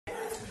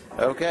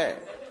Okay.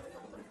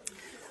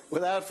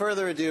 Without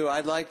further ado,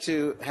 I'd like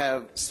to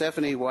have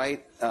Stephanie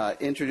White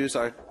introduce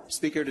our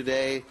speaker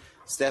today.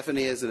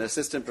 Stephanie is an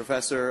assistant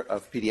professor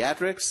of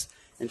pediatrics,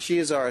 and she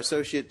is our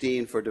Associate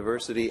Dean for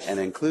Diversity and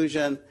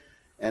Inclusion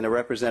and a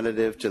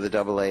representative to the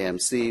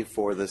AAMC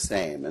for the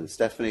same. And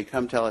Stephanie,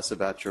 come tell us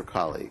about your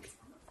colleague.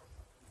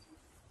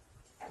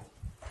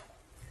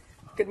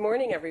 Good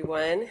morning,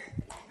 everyone.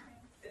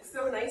 It's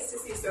so nice to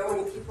see so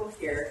many people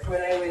here.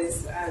 When I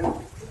was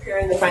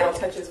preparing the final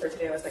touches for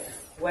today, I was like,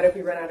 what if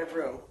we run out of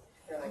room?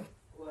 They're like,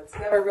 well, it's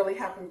never really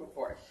happened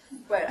before.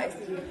 But I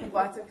see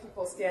lots of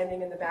people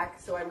standing in the back,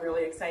 so I'm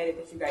really excited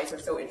that you guys are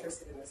so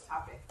interested in this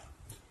topic.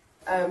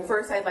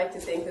 First, I'd like to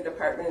thank the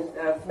Department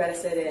of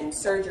Medicine and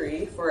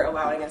Surgery for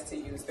allowing us to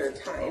use their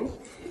time.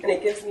 And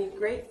it gives me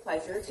great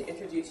pleasure to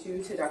introduce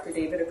you to Dr.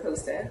 David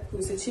Acosta,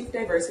 who's the Chief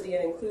Diversity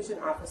and Inclusion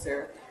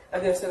Officer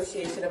of the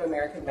Association of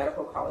American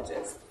Medical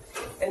Colleges.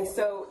 And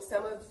so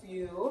some of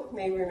you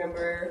may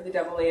remember the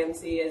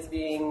AAMC as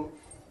being,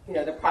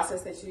 the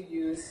process that you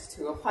use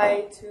to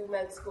apply to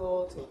med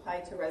school, to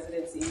apply to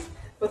residency.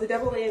 But the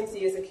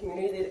AAMC is a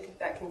community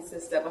that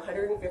consists of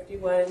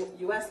 151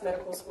 U.S.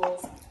 medical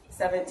schools,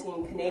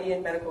 17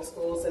 Canadian medical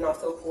schools, and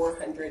also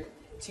 400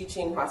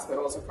 teaching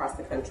hospitals across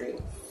the country.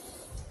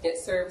 It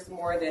serves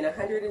more than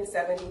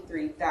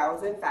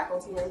 173,000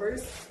 faculty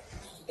members,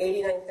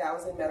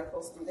 89,000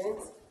 medical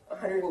students,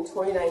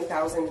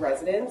 129,000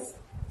 residents,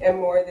 and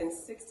more than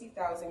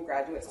 60,000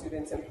 graduate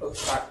students and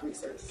postdoc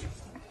research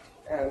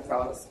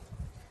fellows.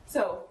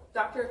 So,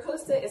 Dr.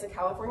 Acosta is a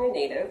California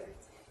native.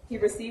 He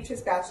received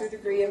his bachelor's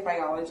degree in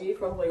biology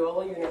from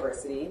Loyola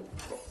University.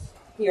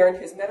 He earned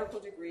his medical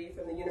degree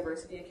from the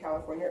University of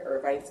California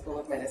Irvine School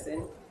of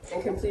Medicine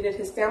and completed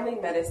his family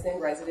medicine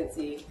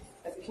residency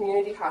at the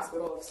Community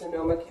Hospital of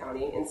Sonoma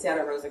County in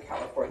Santa Rosa,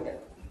 California.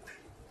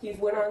 He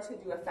went on to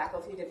do a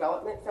faculty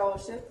development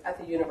fellowship at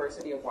the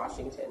University of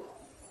Washington.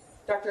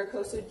 Dr.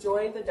 Acosta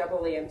joined the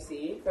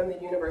AAMC from the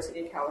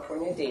University of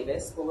California,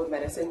 Davis School of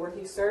Medicine, where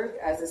he served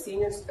as the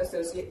Senior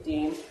Associate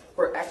Dean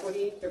for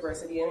Equity,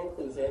 Diversity, and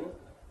Inclusion,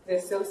 the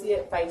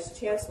Associate Vice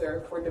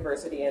Chancellor for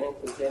Diversity and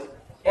Inclusion,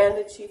 and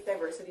the Chief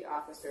Diversity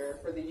Officer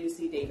for the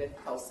UC Davis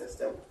Health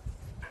System.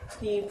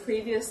 He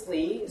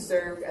previously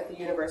served at the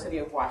University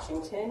of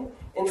Washington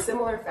in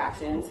similar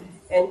fashions,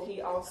 and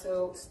he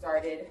also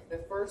started the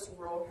first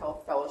Rural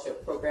Health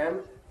Fellowship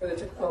Program for the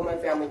Tacoma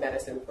Family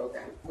Medicine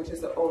Program, which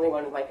is the only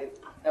one like it,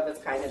 of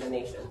its kind in the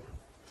nation.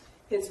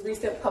 His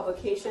recent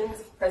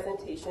publications,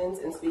 presentations,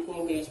 and speaking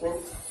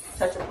engagements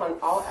touch upon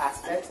all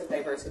aspects of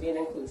diversity and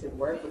inclusion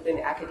work within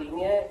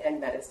academia and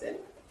medicine.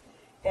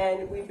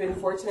 And we've been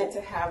fortunate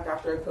to have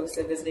Dr.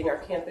 Acosta visiting our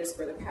campus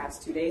for the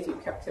past 2 days.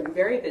 We've kept him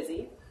very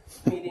busy,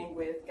 meeting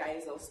with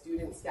Geisel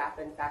students, staff,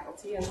 and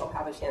faculty, and he'll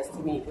have a chance to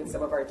meet with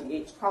some of our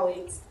DH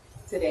colleagues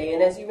today.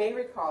 And as you may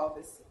recall,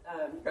 this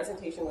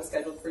presentation was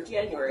scheduled for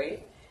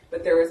January,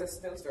 but there was a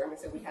snowstorm, and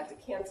so we had to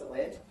cancel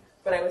it.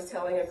 But I was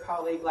telling a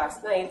colleague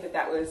last night that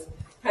that was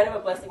kind of a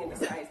blessing in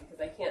disguise, because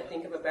I can't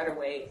think of a better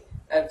way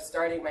of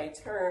starting my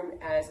term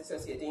as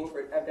Associate Dean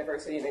of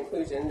Diversity and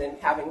Inclusion than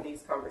having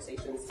these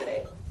conversations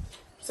today.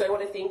 So I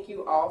want to thank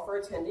you all for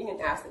attending and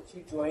ask that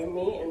you join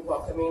me in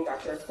welcoming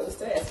Dr.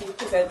 Acosta as he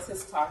presents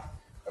his talk,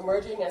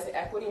 Emerging as an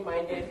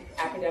Equity-Minded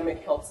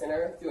Academic Health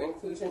Center Through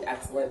Inclusion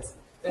Excellence,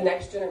 the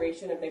Next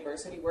Generation of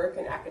Diversity Work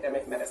in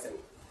Academic Medicine.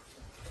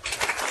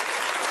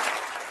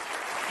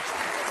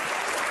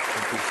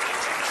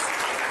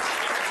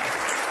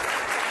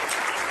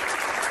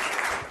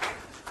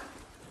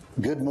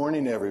 Good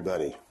morning,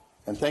 everybody,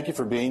 and thank you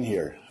for being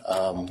here.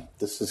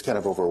 This is kind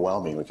of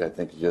overwhelming, which I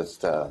think is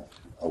just a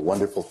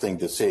wonderful thing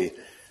to see.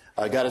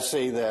 I got to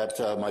say that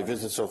my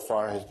visit so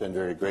far has been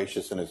very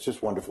gracious, and it's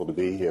just wonderful to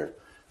be here.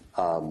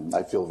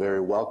 I feel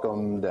very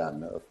welcomed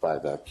and by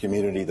the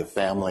community, the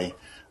family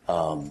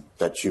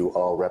that you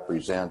all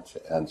represent,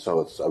 and so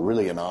it's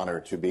really an honor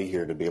to be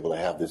here to be able to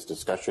have this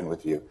discussion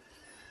with you.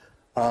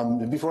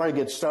 Before I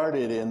get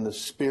started, in the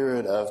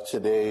spirit of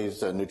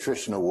today's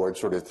nutrition award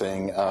sort of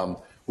thing,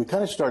 we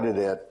kind of started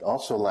it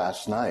also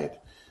last night,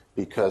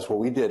 because what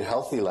we did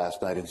healthy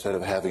last night, instead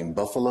of having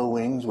buffalo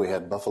wings, we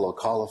had buffalo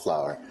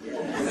cauliflower.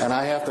 And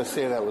I have to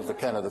say that was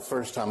the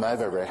first time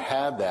I've ever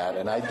had that,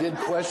 and I did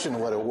question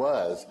what it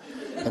was.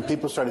 And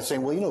people started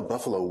saying, well,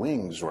 buffalo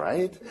wings,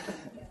 right?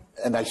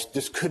 And I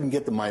just couldn't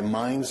get my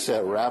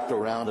mindset wrapped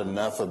around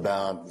enough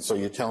about, so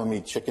you're telling me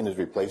chicken is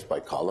replaced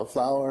by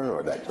cauliflower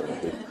or that sort of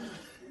thing?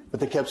 But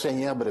they kept saying,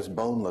 yeah, but it's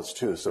boneless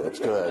too, so it's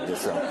good.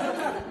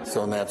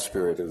 So in that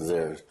spirit is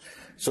there.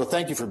 So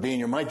thank you for being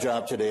here. My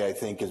job today, I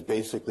think, is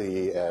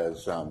basically,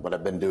 as what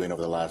I've been doing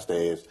over the last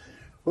day, is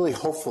really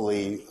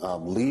hopefully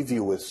leave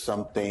you with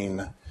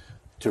something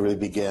to really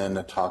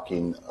begin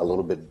talking a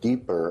little bit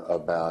deeper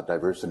about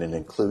diversity and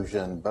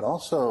inclusion, but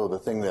also the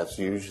thing that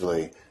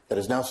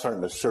is now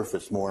starting to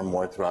surface more and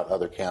more throughout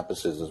other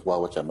campuses as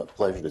well, which I'm a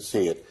pleasure to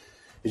see it,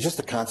 is just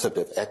the concept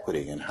of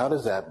equity, and how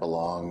does that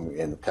belong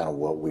in kind of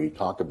what we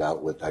talk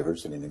about with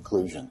diversity and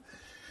inclusion.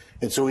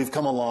 And so we've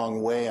come a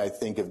long way, I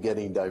think, of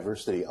getting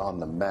diversity on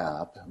the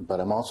map, but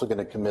I'm also going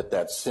to commit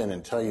that sin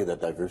and tell you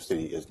that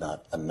diversity is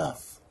not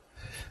enough.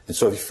 And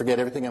so if you forget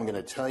everything I'm going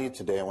to tell you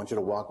today, I want you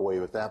to walk away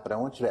with that, but I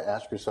want you to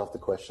ask yourself the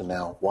question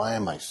now, why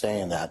am I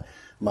saying that?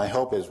 My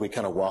hope is we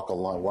kind of walk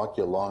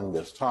you along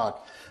this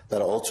talk,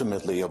 that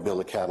ultimately you'll be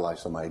able to catalyze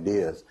some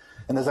ideas.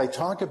 And as I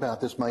talk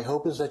about this, my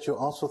hope is that you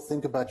also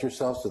think about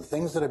yourselves, the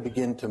things that I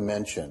begin to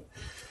mention.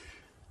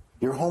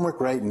 Your homework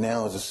right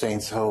now is saying,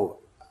 so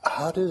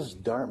how does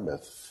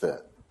Dartmouth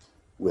fit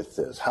with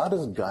this? How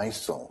does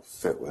Geisel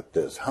fit with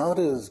this? How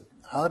does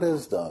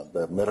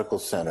the medical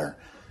center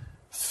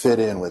fit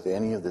in with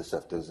any of this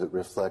stuff? Does it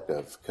reflect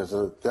of? Because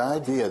the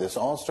idea, this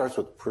all starts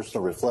with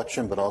personal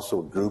reflection, but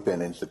also group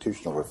and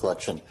institutional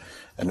reflection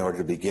in order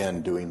to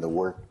begin doing the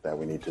work that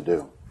we need to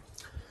do.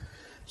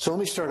 So let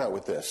me start out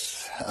with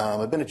this.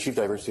 I've been a chief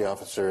diversity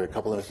officer at a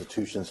couple of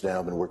institutions now.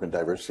 I've been working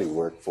diversity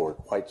work for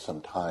quite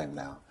some time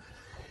now.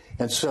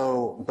 And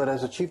so, but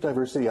as a chief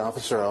diversity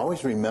officer, I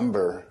always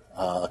remember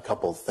a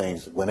couple of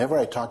things. Whenever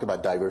I talk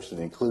about diversity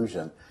and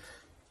inclusion,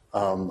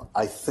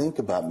 I think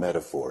about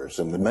metaphors,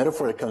 and the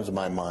metaphor that comes to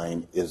my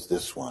mind is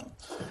this one.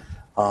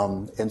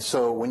 And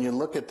so when you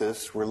look at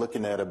this, we're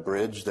looking at a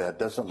bridge that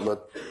doesn't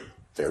look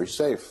very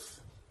safe,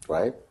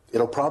 right?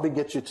 It'll probably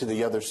get you to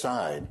the other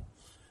side,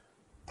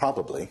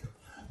 probably,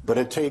 but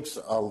it's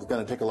going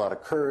to take a lot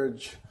of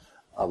courage,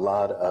 a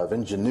lot of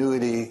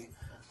ingenuity,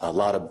 a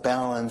lot of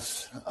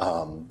balance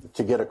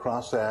to get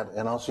across that,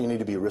 and also you need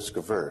to be risk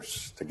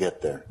averse to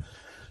get there.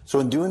 So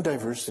in doing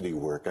diversity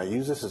work, I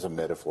use this as a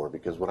metaphor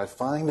because what I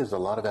find is a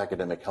lot of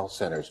academic health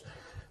centers,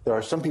 there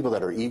are some people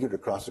that are eager to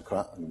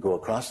go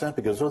across that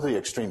because those are the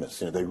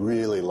extremists. You know, they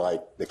really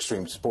like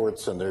extreme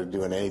sports and they're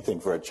doing anything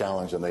for a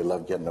challenge and they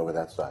love getting over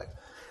that side.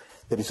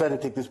 They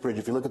decided to take this bridge.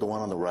 If you look at the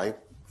one on the right,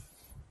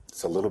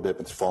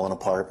 it's fallen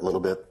apart a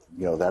little bit.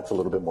 You know, that's a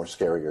little bit more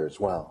scarier as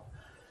well.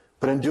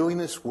 But in doing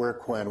this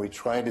work, when we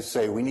try to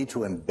say we need to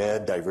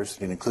embed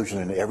diversity and inclusion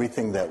in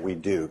everything that we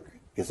do,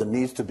 because it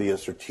needs to be a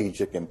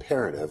strategic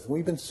imperative.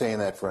 We've been saying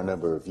that for a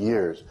number of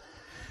years.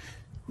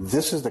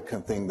 This is the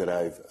thing that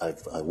I've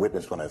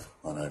witnessed when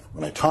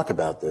I talk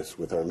about this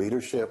with our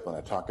leadership, when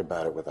I talk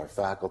about it with our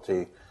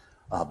faculty,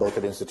 both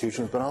at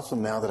institutions, but also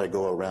now that I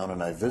go around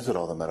and I visit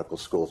all the medical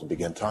schools and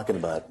begin talking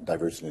about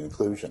diversity and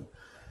inclusion.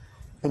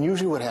 And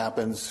usually what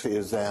happens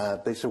is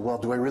that they say, well,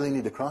 do I really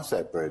need to cross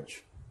that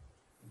bridge?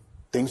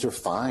 Things are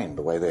fine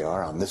the way they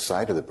are on this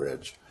side of the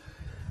bridge.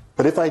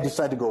 But if I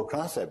decide to go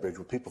across that bridge,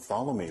 will people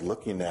follow me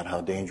looking at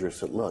how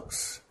dangerous it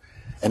looks?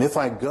 And if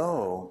I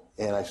go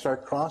and I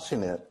start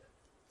crossing it,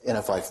 and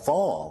if I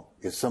fall,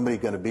 is somebody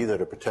going to be there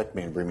to protect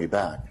me and bring me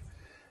back?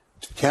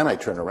 Can I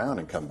turn around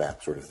and come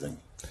back, sort of thing?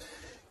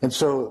 And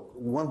so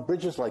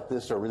bridges like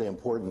this are really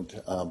important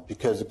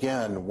because,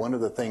 again, one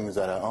of the things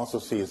that I also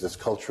see is this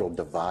cultural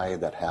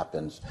divide that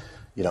happens,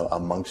 you know,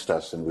 amongst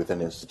us and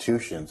within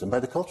institutions. And by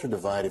the cultural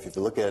divide, if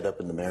you look at it up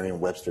in the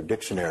Merriam-Webster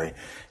dictionary,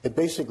 it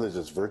basically is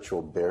this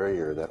virtual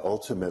barrier that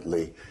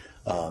ultimately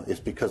is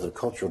because of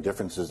cultural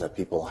differences that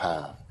people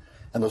have.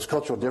 And those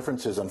cultural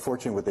differences,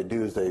 unfortunately, what they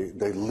do is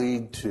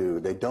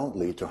they don't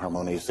lead to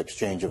harmonious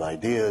exchange of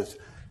ideas,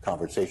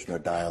 conversation, or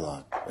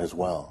dialogue as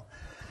well.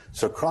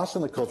 So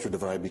crossing the cultural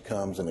divide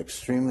becomes an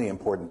extremely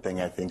important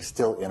thing, I think,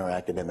 still in our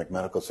academic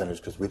medical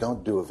centers because we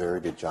don't do a very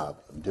good job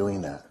of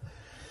doing that.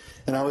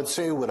 And I would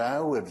say what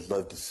I would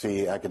love to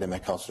see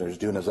academic health centers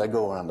doing as I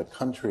go around the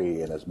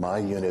country and as my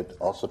unit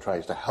also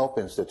tries to help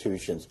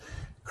institutions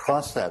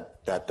cross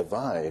that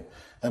divide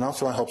and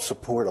also help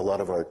support a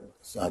lot of our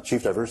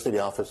chief diversity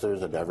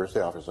officers and diversity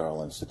officers at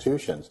all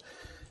institutions.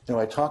 You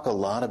know, I talk a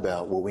lot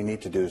about what we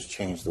need to do is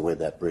change the way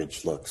that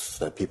bridge looks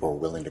so that people are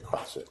willing to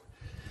cross it.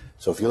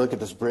 So if you look at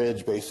this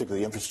bridge, basically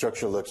the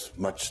infrastructure looks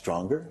much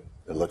stronger,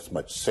 it looks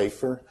much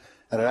safer,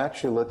 and it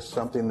actually looks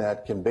something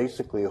that can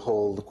basically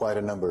hold quite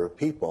a number of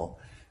people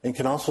and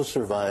can also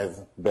survive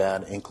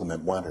bad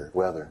inclement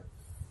weather.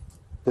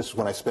 This is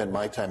when I spent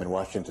my time in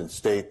Washington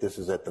State. This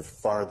is at the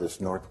farthest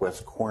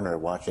northwest corner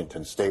of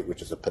Washington State,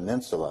 which is a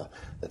peninsula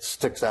that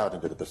sticks out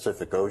into the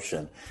Pacific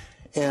Ocean.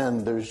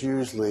 And there's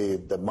usually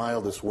the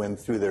mildest wind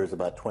through there is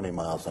about 20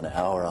 miles an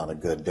hour on a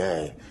good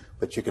day.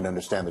 But you can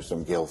understand there's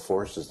some gale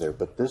forces there.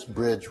 But this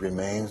bridge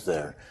remains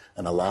there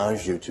and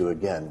allows you to,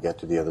 again, get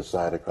to the other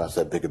side across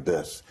that big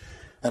abyss.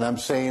 And I'm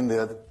saying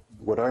that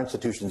what our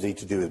institutions need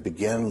to do is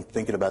begin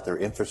thinking about their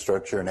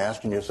infrastructure and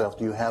asking yourself,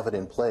 do you have it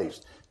in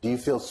place? Do you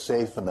feel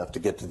safe enough to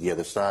get to the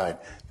other side?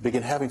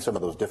 Begin having some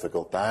of those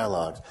difficult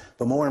dialogues.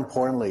 But more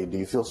importantly, do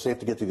you feel safe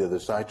to get to the other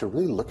side to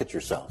really look at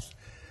yourselves?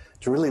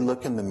 To really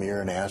look in the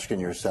mirror and asking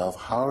yourself,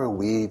 how are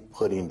we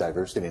putting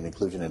diversity and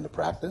inclusion into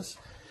practice?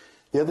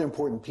 The other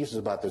important pieces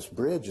about this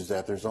bridge is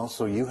that there's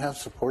also, you have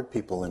support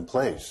people in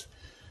place.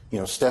 You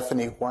know,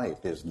 Stephanie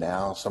White is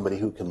now somebody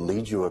who can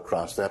lead you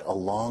across that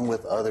along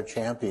with other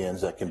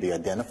champions that can be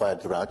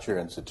identified throughout your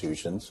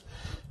institutions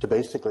to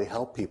basically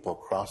help people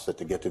cross it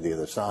to get to the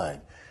other side.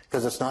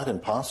 Because it's not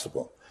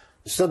impossible.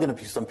 There's still going to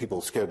be some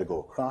people scared to go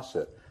across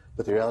it,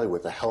 but the reality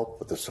with the help,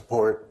 with the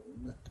support,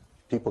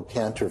 people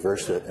can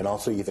traverse it and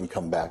also even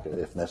come back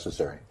if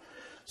necessary.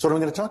 So what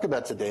I'm going to talk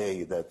about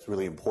today that's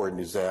really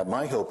important is that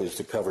my hope is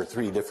to cover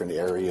 3 different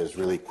areas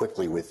really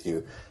quickly with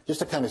you,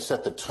 just to kind of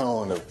set the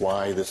tone of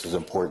why this is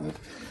important.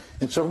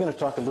 And so we're going to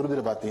talk a little bit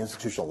about the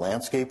institutional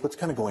landscape, what's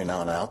kind of going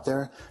on out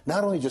there,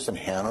 not only just in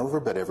Hanover,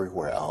 but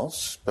everywhere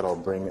else. But I'll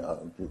bring,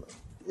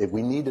 if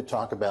we need to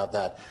talk about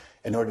that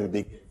in order to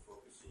begin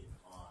focusing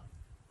on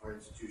our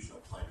institutional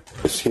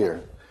climate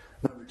here.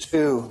 Number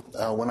 2,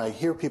 when I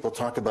hear people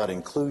talk about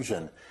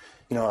inclusion,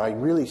 you know, I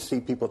really see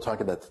people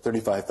talking about the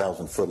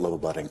 35,000-foot level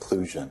about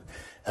inclusion.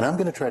 And I'm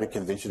going to try to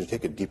convince you to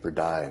take a deeper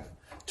dive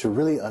to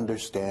really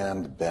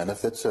understand the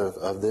benefits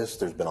of this.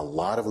 There's been a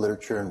lot of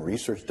literature and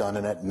research done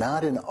in it,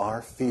 not in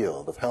our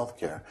field of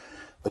healthcare,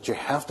 but you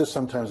have to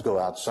sometimes go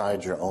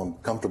outside your own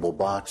comfortable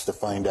box to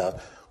find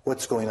out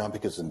what's going on,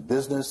 because in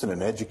business and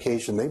in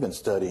education, they've been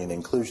studying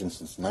inclusion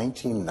since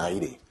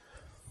 1990.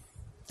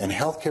 And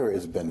healthcare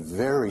has been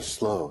very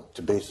slow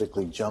to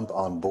basically jump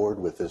on board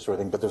with this sort of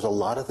thing, but there's a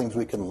lot of things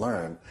we can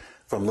learn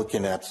from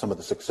looking at some of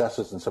the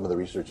successes and some of the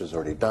research that's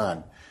already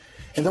done.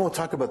 And then we'll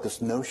talk about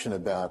this notion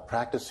about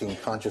practicing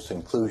conscious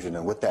inclusion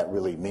and what that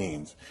really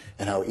means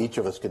and how each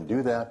of us can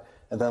do that,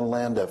 and then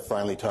land up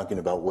finally talking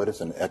about what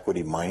is an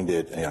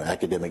equity-minded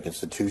academic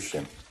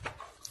institution.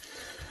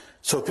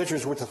 So a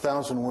picture's worth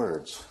 1,000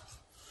 words.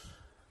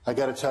 I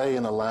got to tell you,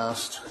 in the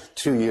last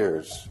 2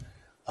 years,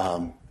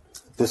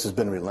 this has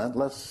been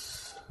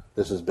relentless,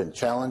 this has been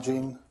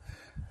challenging,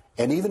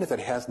 and even if it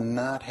has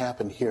not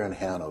happened here in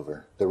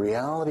Hanover, the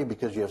reality,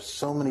 because you have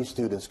so many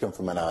students come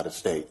from an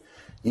out-of-state,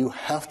 you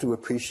have to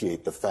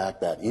appreciate the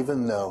fact that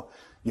even though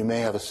you may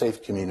have a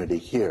safe community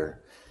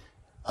here,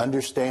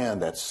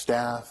 understand that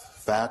staff,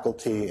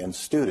 faculty, and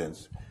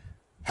students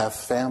have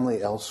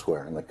family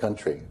elsewhere in the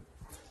country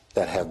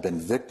that have been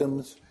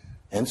victims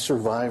and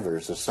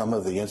survivors of some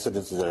of the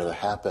incidences that have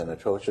happened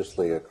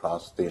atrociously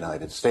across the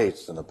United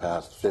States in the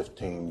past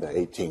 15 to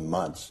 18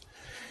 months.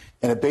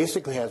 And it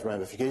basically has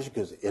ramifications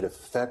because it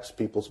affects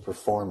people's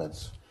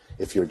performance.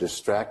 If you're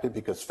distracted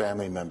because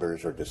family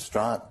members are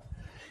distraught,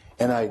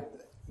 and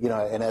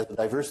and as a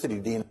diversity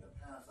dean,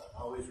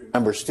 I always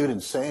remember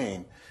students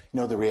saying,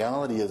 the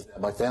reality is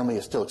that my family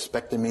is still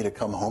expecting me to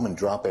come home and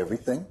drop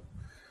everything,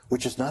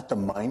 which is not the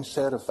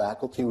mindset of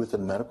faculty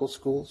within medical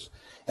schools.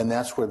 And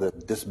that's where the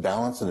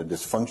disbalance and the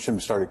dysfunction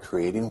started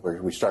creating,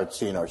 where we started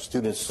seeing our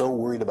students so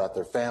worried about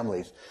their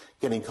families,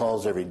 getting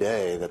calls every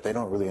day that they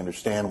don't really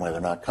understand why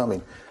they're not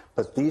coming.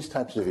 But these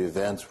types of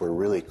events were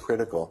really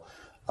critical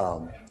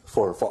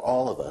for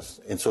all of us.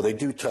 And so they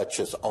do touch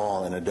us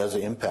all, and it does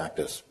impact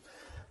us.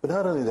 But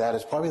not only that,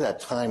 it's probably that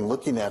time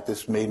looking at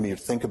this made me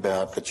think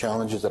about the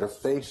challenges that are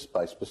faced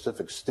by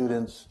specific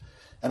students.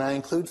 And I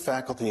include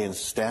faculty and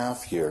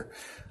staff here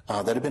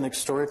that have been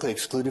historically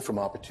excluded from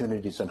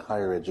opportunities in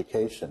higher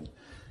education.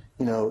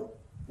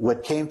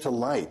 What came to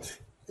light,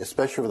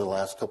 especially over the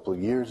last couple of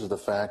years, is the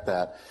fact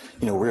that,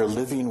 we're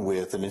living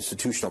with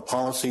institutional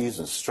policies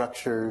and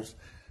structures,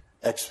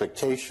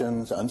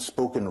 expectations,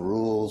 unspoken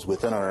rules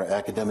within our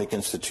academic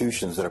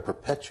institutions that are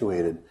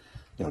perpetuated,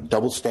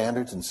 double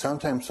standards, and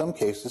sometimes, some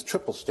cases,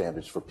 triple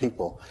standards for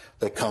people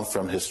that come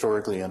from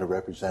historically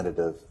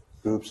underrepresented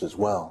groups as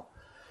well.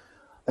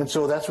 And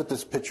so that's what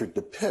this picture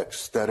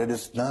depicts, that it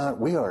is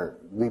not,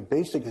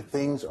 basically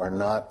things are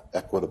not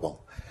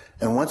equitable.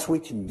 And once we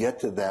can get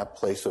to that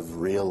place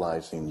of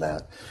realizing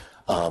that,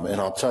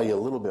 and I'll tell you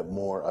a little bit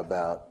more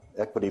about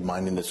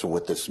equity-mindedness and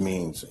what this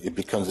means, it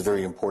becomes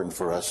very important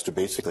for us to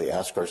basically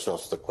ask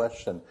ourselves the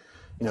question,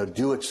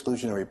 do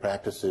exclusionary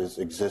practices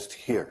exist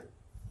here,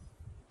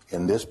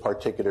 in this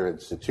particular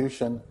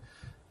institution,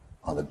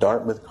 on the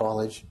Dartmouth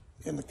College,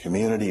 in the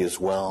community as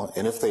well?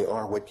 And if they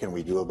are, what can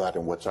we do about it,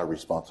 and what's our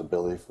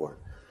responsibility for it?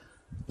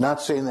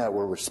 Not saying that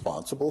we're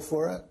responsible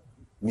for it,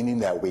 meaning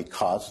that we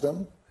caused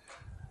them,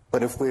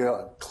 but if we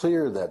are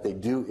clear that they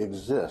do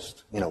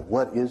exist,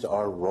 what is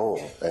our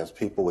role as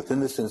people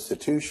within this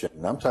institution?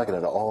 And I'm talking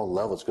at all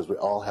levels because we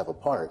all have a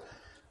part.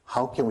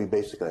 How can we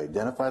basically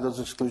identify those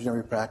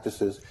exclusionary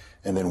practices,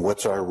 and then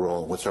what's our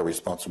role, what's our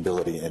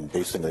responsibility in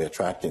basically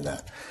attracting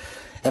that?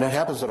 And it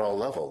happens at all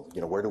levels.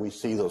 Where do we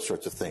see those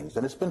sorts of things?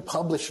 And it's been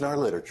published in our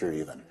literature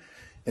even.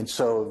 And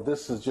so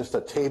this is just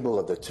a table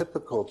of the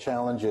typical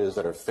challenges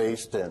that are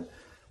faced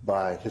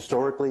by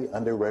historically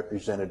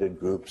underrepresented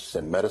groups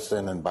in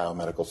medicine and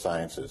biomedical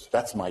sciences.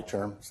 That's my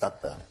term, it's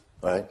not that,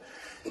 right?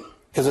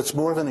 Because it's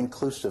more of an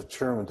inclusive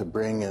term to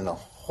bring in a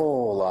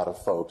whole lot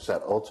of folks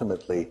that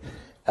ultimately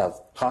have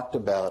talked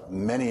about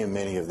many and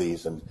many of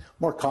these. And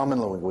more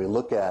commonly, when we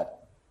look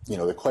at,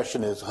 the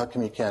question is, how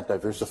come you can't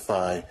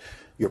diversify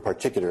your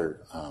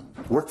particular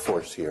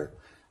workforce here?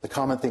 The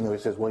common thing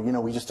that says, well,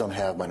 we just don't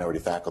have minority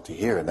faculty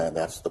here, and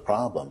that's the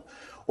problem.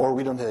 Or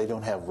they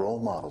don't have role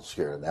models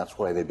here, and that's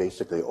why they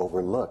basically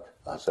overlook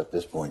us at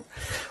this point.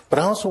 But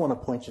I also want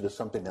to point you to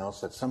something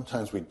else that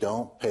sometimes we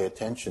don't pay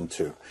attention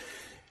to.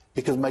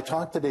 Because my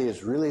talk today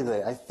is really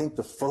I think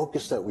the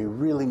focus that we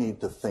really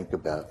need to think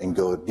about and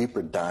go a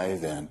deeper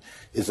dive in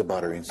is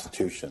about our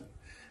institution.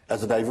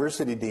 As a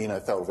diversity dean,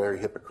 I felt very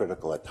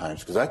hypocritical at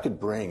times because I could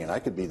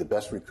be the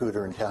best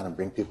recruiter in town and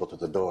bring people to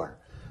the door,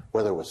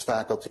 whether it was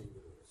faculty,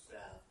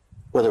 staff,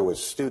 whether it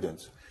was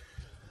students.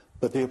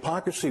 But the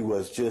hypocrisy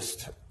was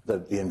just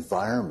the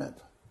environment,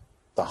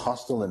 the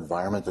hostile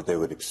environment that they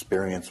would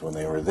experience when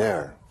they were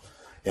there.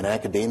 In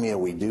academia,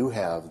 we do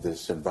have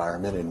this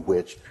environment in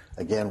which,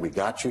 again, we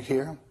got you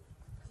here.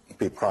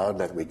 Be proud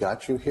that we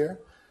got you here.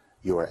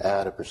 You are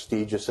at a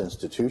prestigious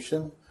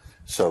institution,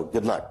 so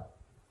good luck.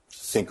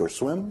 Sink or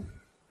swim,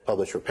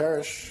 publish or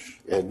perish,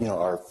 and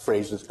our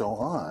phrases go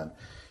on.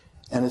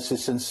 And it's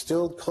this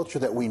instilled culture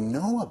that we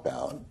know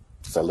about.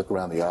 As I look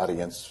around the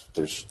audience,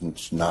 there's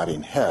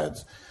nodding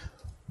heads.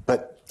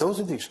 But those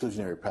are the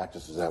exclusionary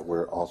practices that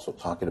we're also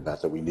talking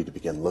about that we need to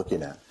begin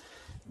looking at.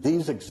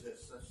 These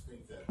exist, such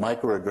things as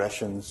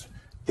microaggressions,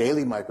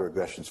 daily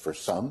microaggressions for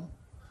some,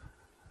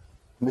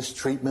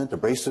 mistreatment,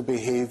 abrasive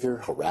behavior,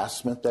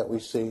 harassment that we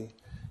see,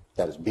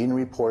 that is being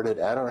reported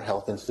at our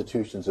health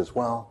institutions as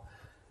well.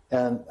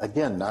 And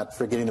again, not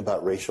forgetting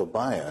about racial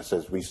bias,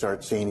 as we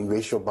start seeing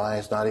racial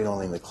bias not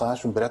only in the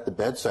classroom, but at the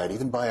bedside,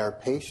 even by our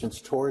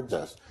patients towards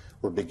us.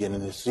 We're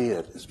beginning to see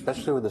it,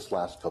 especially with this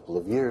last couple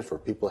of years where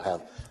people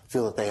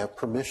feel that they have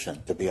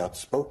permission to be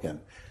outspoken,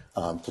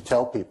 to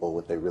tell people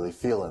what they really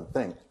feel and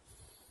think.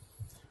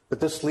 But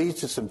this leads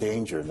to some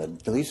danger, and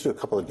it leads to a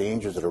couple of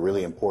dangers that are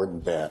really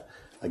important that,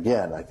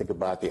 again, I think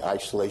about the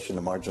isolation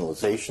and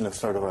marginalization of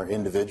sort of our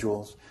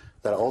individuals,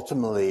 that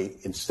ultimately,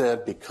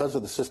 instead, because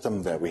of the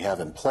system that we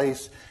have in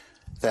place,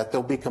 that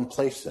they'll be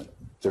complacent.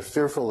 They're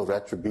fearful of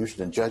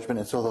retribution and judgment,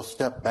 and so they'll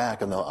step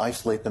back and they'll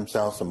isolate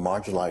themselves and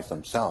marginalize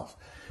themselves.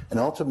 And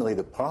ultimately,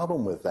 the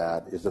problem with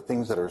that is the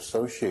things that are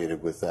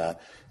associated with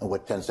that, and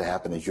what tends to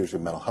happen is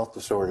usually mental health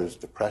disorders,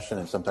 depression,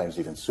 and sometimes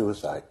even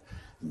suicide.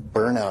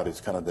 Burnout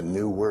is kind of the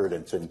new word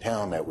that's in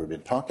town that we've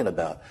been talking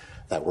about,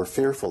 that we're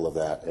fearful of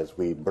that as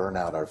we burn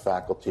out our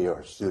faculty,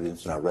 our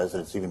students, and our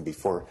residents even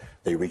before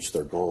they reach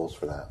their goals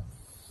for that.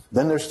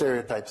 Then there's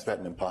stereotype, threat,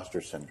 and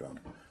imposter syndrome.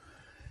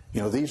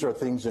 These are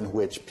things in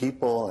which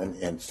people,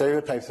 and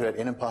stereotype, threat,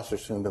 and imposter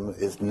syndrome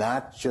is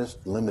not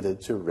just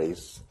limited to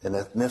race and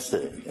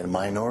ethnicity and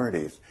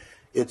minorities.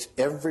 It's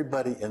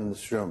everybody in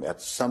this room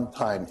at some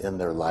time in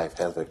their life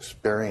has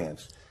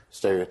experienced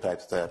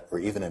stereotype, threat, or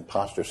even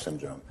imposter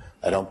syndrome.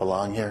 I don't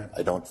belong here.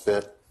 I don't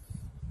fit.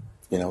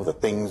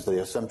 The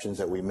assumptions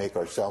that we make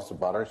ourselves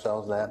about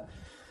ourselves that.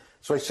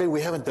 So I say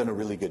we haven't done a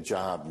really good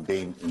job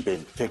in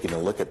taking a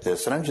look at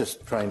this, and I'm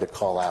just trying to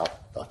call out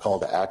a call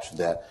to action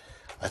that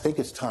I think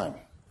it's time.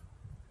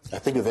 I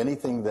think of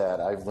anything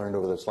that I've learned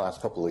over this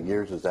last couple of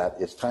years is that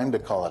it's time to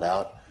call it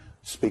out,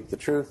 speak the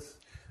truth,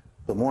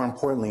 but more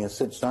importantly,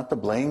 it's not the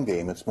blame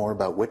game. It's more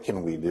about what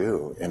can we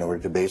do in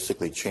order to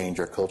basically change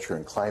our culture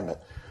and climate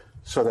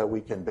so that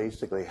we can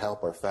basically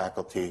help our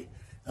faculty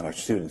and our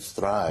students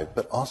thrive,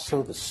 but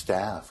also the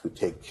staff who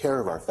take care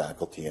of our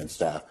faculty and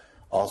staff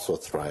also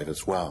thrive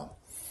as well.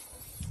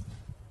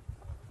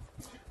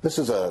 This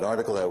is an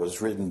article that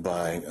was written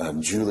by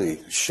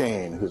Julie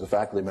Shane, who's a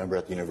faculty member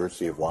at the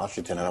University of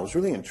Washington, and I was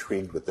really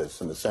intrigued with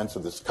this in the sense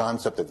of this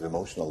concept of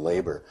emotional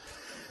labor.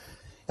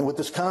 And what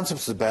this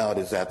concept is about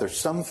is that there's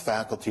some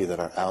faculty that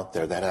are out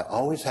there that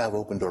always have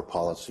open door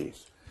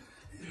policies.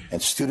 And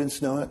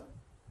students know it,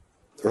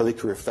 early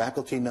career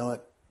faculty know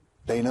it,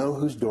 they know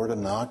whose door to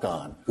knock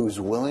on, who's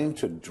willing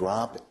to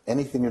drop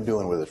anything they're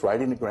doing, whether it's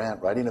writing a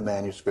grant, writing a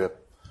manuscript.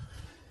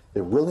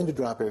 They're willing to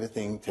drop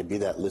everything to be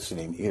that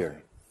listening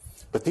ear.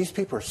 But these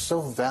people are so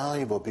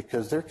valuable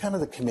because they're kind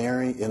of the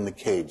canary in the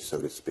cage,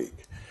 so to speak.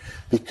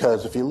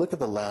 Because if you look at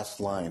the last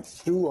line,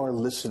 through our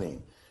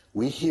listening,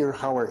 we hear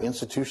how our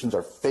institutions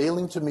are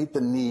failing to meet the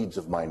needs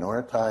of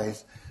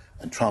minoritized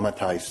and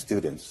traumatized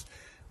students.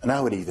 And I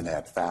would even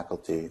add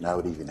faculty, and I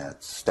would even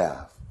add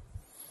staff.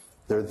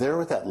 They're there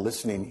with that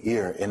listening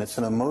ear, and it's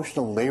an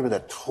emotional labor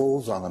that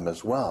tolls on them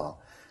as well.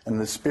 And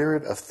the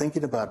spirit of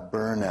thinking about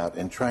burnout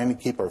and trying to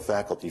keep our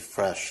faculty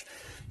fresh,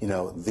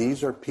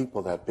 these are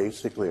people that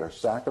basically are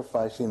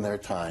sacrificing their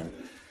time,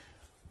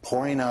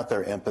 pouring out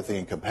their empathy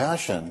and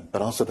compassion,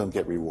 but also don't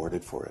get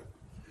rewarded for it.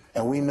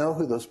 And we know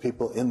who those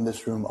people in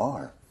this room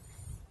are.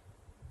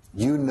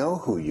 You know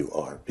who you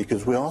are,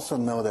 because we also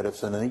know that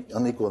it's an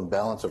unequal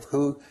imbalance of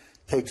who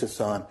takes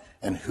us on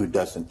and who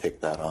doesn't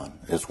take that on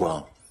as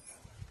well.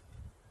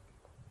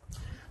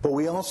 But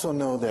we also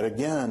know that,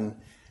 again,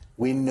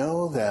 we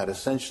know that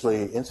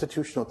essentially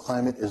institutional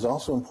climate is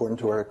also important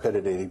to our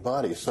accrediting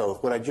bodies. So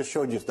if what I just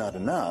showed you is not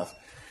enough,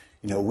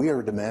 we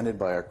are demanded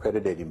by our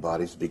accrediting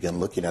bodies to begin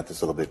looking at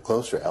this a little bit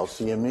closer.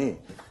 LCME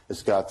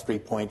has got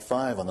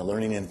 3.5 on the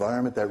learning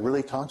environment that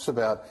really talks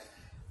about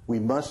we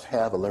must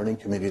have a learning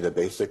community that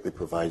basically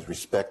provides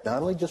respect,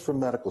 not only just for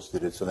medical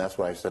students, and that's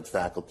why I said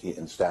faculty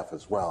and staff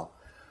as well,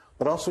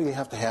 but also you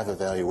have to have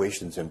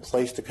evaluations in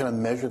place to kind of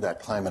measure that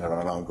climate on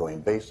an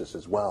ongoing basis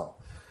as well.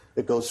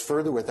 It goes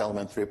further with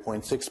element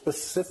 3.6,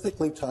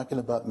 specifically talking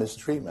about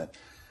mistreatment,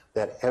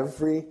 that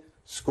every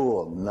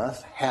school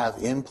must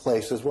have in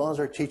place, as well as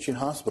our teaching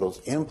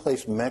hospitals, in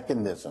place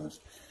mechanisms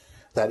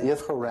that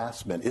if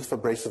harassment, if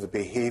abrasive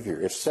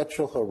behavior, if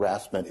sexual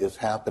harassment is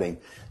happening,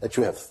 that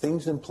you have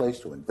things in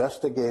place to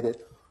investigate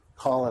it,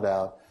 call it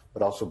out,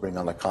 but also bring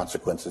on the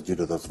consequences due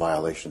to those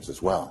violations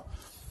as well.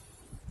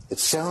 It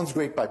sounds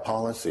great by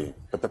policy,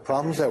 but the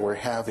problems that we're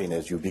having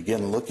as you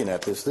begin looking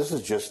at this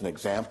is just an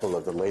example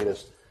of the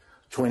latest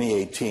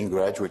 2018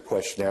 graduate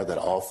questionnaire that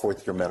all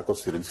fourth-year medical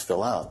students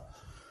fill out.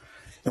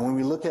 And when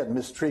we look at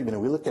mistreatment,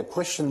 and we look at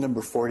question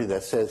number 40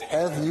 that says,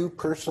 have you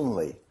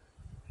personally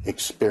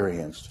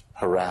experienced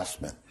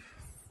harassment?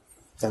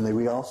 And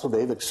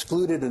they've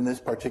excluded in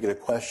this particular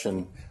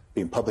question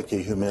being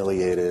publicly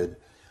humiliated,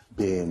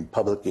 being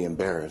publicly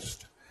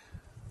embarrassed,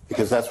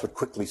 because that's what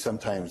quickly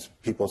sometimes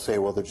people say,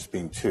 well, they're just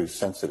being too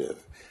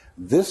sensitive.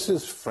 This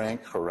is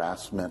frank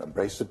harassment,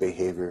 abrasive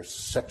behavior,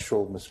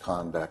 sexual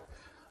misconduct,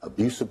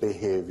 abusive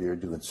behavior,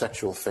 doing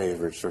sexual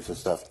favors, sorts of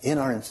stuff in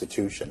our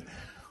institution.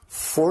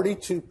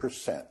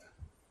 42%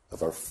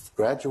 of our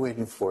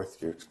graduating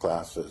fourth year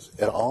classes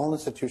at all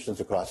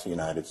institutions across the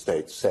United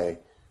States say,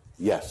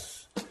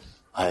 yes,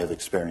 I have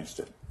experienced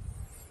it.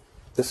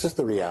 This is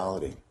the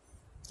reality.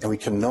 And we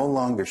can no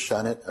longer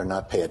shun it or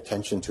not pay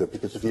attention to it,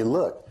 because if you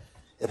look,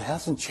 it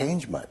hasn't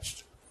changed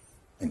much.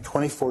 In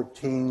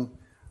 2014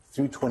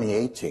 through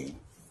 2018,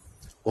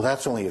 well,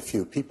 that's only a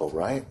few people,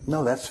 right?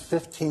 No, that's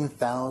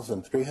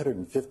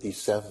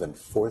 15,357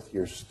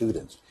 fourth-year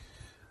students.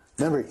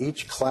 Remember,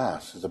 each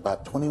class is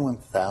about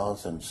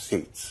 21,000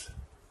 seats.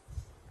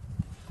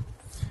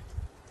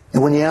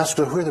 And when you ask,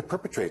 well, who are the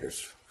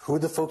perpetrators? Who are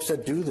the folks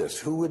that do this?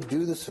 Who would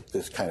do this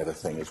kind of a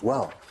thing as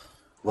well?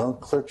 Well,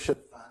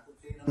 clerkship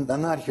faculty.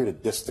 I'm not here to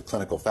diss the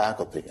clinical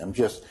faculty.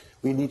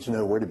 We need to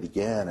know where to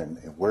begin and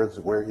where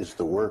is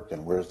the work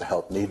and where's the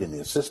help needed and the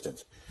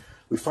assistance.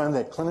 We find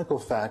that clinical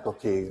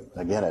faculty,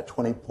 again, at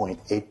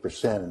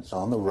 20.8%, and it's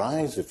on the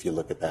rise if you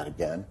look at that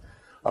again.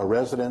 Our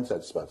residents,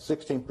 that's about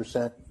 16%.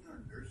 Our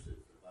nurses,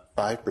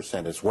 about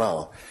 5% as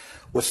well.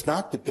 What's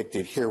not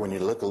depicted here, when you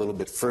look a little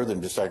bit further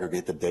and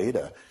disaggregate the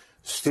data,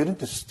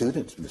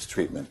 student-to-student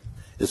mistreatment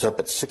is up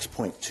at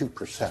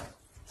 6.2%,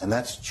 and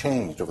that's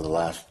changed over the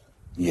last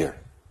year.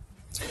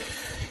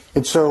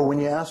 And so when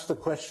you ask the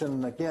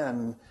question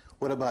again,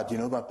 what about, do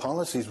you know about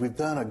policies? We've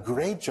done a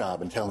great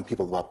job in telling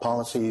people about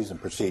policies and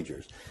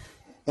procedures.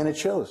 And it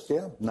shows,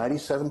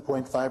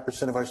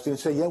 97.5% of our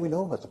students say, yeah, we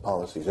know about the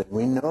policies, and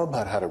we know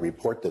about how to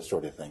report this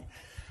sort of thing.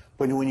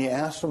 But when you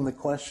ask them the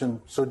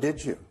question, so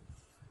did you?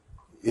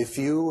 If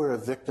you were a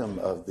victim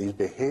of these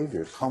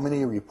behaviors, how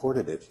many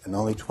reported it? And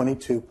only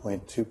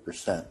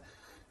 22.2%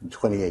 in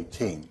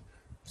 2018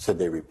 said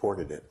they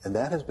reported it. And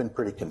that has been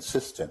pretty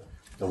consistent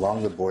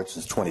along the board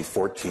since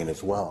 2014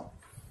 as well.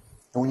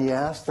 And when you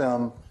ask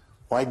them,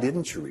 why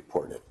didn't you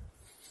report it?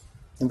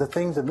 And the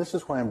things, and this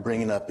is why I'm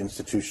bringing up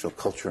institutional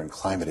culture and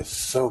climate is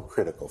so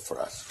critical for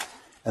us.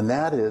 And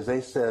that is,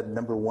 they said,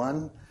 number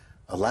one,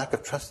 a lack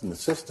of trust in the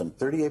system.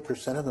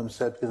 38% of them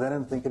said, because I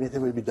didn't think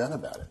anything would be done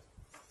about it.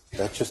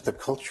 That's just the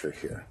culture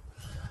here.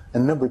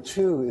 And number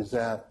two is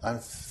that I'm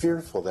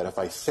fearful that if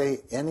I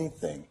say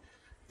anything,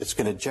 it's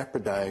going to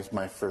jeopardize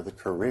my further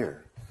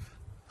career.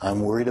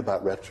 I'm worried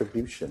about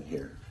retribution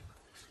here.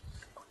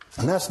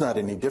 And that's not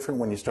any different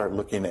when you start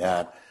looking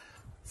at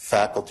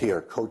faculty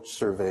or coach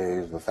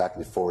surveys, the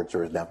faculty forward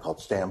surveys now called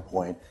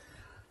Standpoint.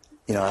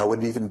 You know, I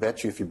would even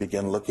bet you if you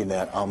begin looking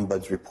at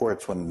Ombuds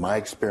reports, when my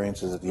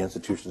experiences at the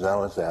institutions I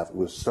was at, it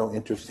was so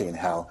interesting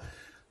how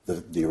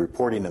the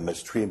reporting of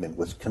mistreatment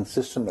was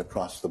consistent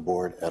across the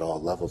board at all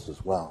levels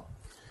as well.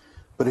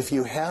 But if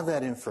you have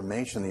that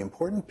information, the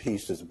important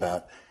piece is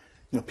about,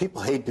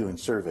 people hate doing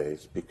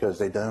surveys because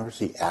they don't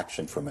see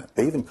action from it.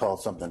 They even call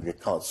it something, they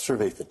call it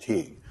survey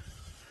fatigue.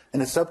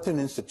 And it's up to an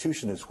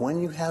institution, is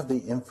when you have the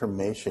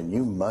information,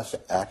 you must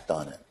act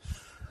on it.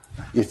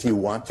 If you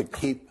want to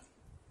keep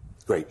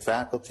great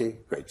faculty,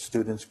 great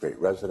students, great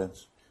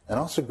residents, and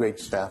also great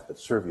staff that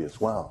serve you as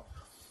well.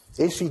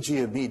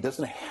 ACG&E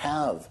doesn't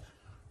have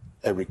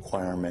a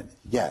requirement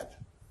yet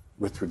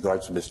with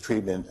regards to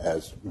mistreatment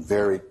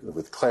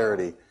with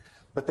clarity,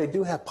 but they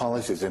do have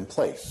policies in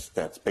place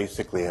that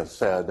basically have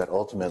said that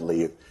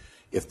ultimately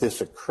if this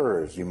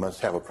occurs, you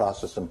must have a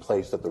process in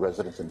place that the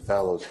residents and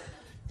fellows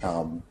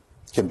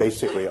can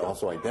basically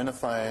also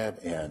identify it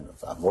and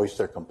voice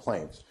their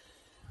complaints.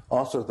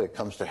 Also, that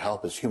comes to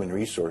help is human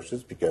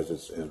resources, because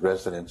as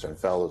residents and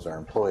fellows are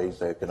employees,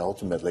 they can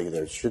ultimately,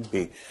 there should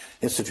be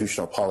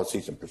institutional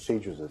policies and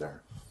procedures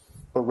there.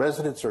 But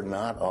residents are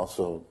not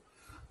also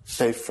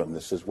safe from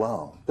this as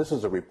well. This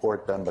is a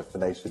report done by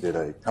FAAFP, who did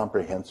a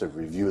comprehensive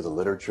review of the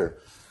literature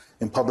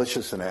and published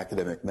this in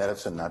Academic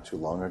Medicine not too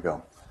long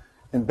ago.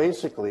 And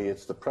basically,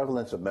 it's the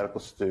prevalence of medical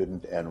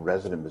student and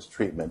resident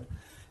mistreatment.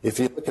 If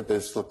you look at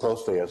this, look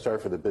closely, I'm sorry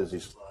for the busy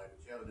slide, but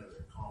you have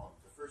another column.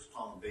 The first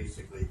column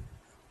basically,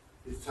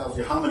 it tells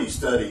you how many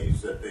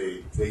studies that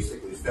they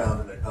basically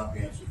found in their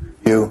comprehensive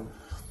review.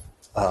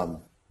 And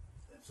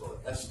so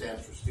S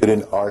stands for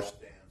student, R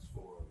stands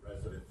for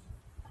resident.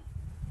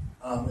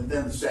 And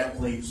then the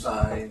sampling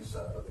size,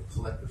 the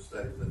collective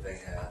studies that they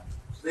had.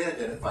 So they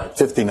identified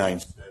 59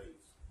 studies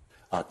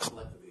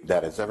collectively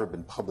that has ever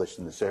been published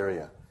in this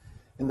area.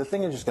 And the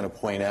thing I'm just going to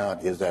point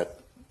out is that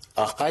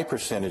a high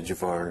percentage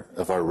of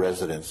our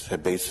residents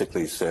have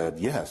basically said,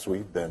 yes,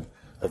 we've been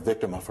a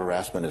victim of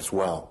harassment as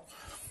well.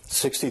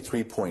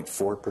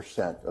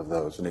 63.4% of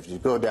those. And if you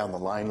go down the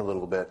line a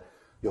little bit,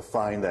 you'll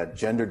find that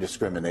gender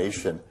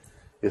discrimination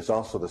is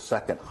also the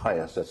second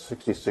highest at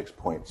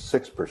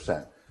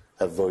 66.6%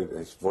 have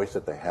voiced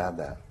that they had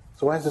that.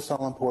 So why is this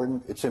all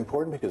important? It's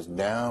important because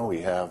now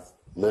we have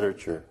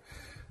literature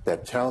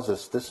that tells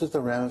us this is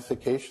the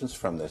ramifications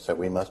from this that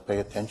we must pay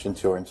attention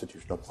to our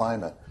institutional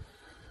climate.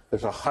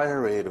 There's a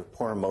higher rate of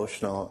poor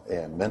emotional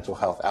and mental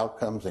health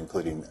outcomes,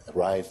 including a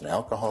rise in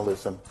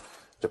alcoholism,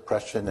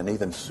 depression, and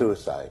even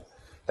suicide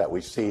that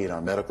we see in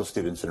our medical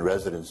students and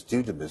residents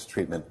due to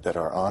mistreatment that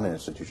are on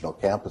institutional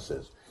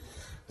campuses.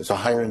 There's a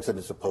higher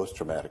incidence of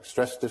post-traumatic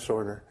stress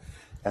disorder,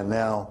 and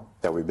now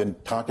that we've been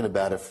talking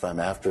about it from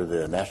after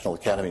the National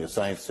Academy of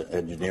Science,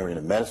 Engineering,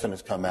 and Medicine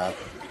has come out,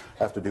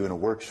 after doing a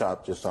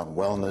workshop just on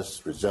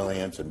wellness,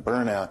 resilience, and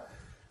burnout,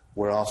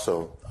 we're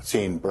also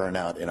seeing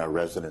burnout in our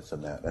residents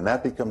in that. And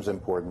that becomes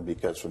important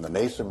because from the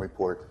NASM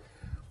report,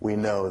 we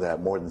know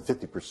that more than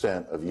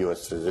 50% of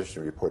U.S.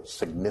 physicians report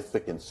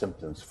significant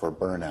symptoms for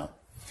burnout.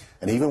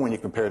 And even when you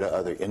compare to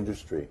other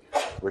industry,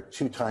 we're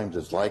 2 times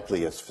as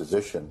likely as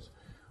physicians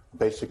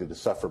basically to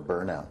suffer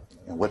burnout.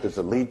 And what does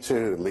it lead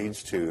to? It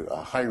leads to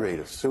a high rate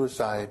of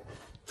suicide,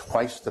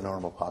 twice the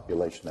normal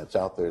population that's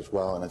out there as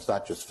well. And it's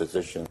not just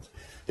physicians,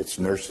 it's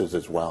nurses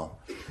as well.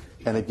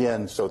 And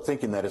again, so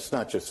thinking that it's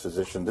not just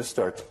physicians, this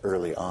starts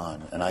early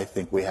on. And I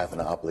think we have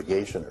an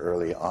obligation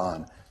early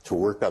on to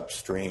work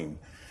upstream,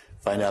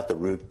 find out the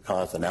root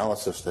cause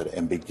analysis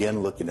and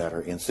begin looking at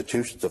our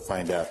institutions to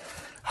find out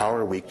how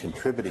are we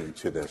contributing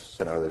to this,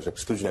 and are there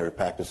exclusionary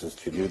practices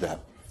to do that.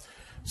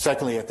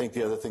 Secondly, I think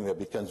the other thing that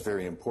becomes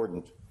very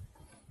important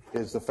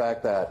is the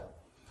fact that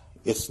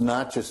it's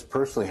not just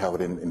personally how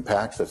it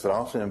impacts us, it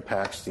also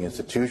impacts the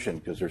institution,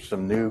 because there's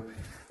some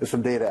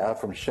data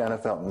out from Shanna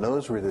Felton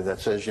Noseworthy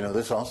that says,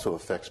 this also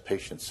affects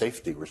patient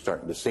safety we're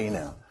starting to see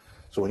now.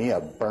 So when you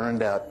have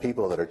burned out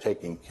people that are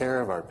taking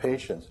care of our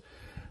patients,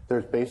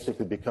 there's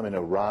basically becoming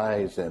a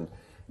rise in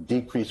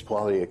decreased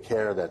quality of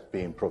care that's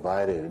being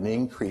provided, an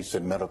increase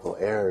in medical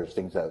errors,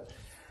 things that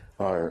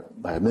our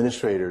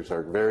administrators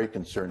are very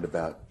concerned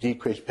about,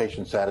 decreased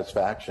patient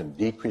satisfaction,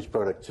 decreased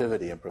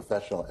productivity and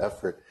professional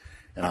effort,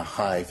 and a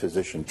high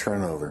physician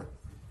turnover.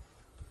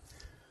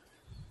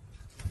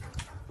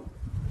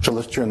 So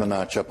let's turn the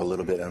notch up a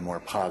little bit at a more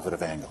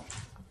positive angle.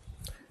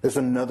 There's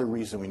another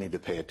reason we need to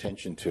pay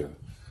attention to.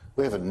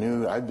 We have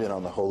I've been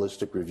on the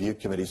Holistic Review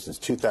Committee since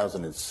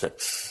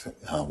 2006,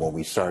 when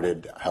we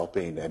started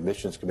helping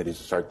admissions committees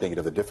to start thinking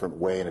of a different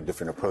way and a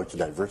different approach to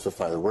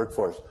diversify the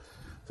workforce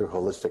through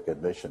holistic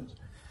admissions.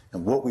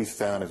 And what we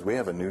found is we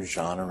have a new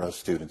genre of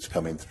students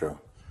coming through.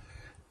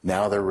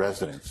 Now they're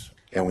residents,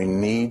 and we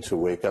need to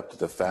wake up to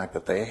the fact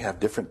that they have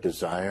different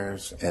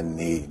desires and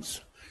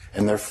needs,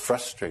 and they're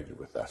frustrated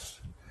with us.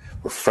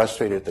 We're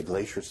frustrated at the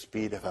glacier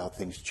speed of how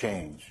things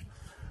change.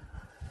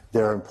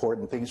 There are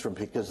important things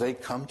because they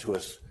come to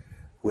us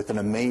with an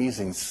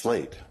amazing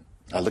slate.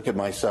 I look at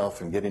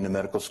myself and getting to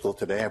medical school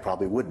today, I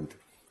probably wouldn't,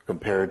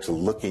 compared to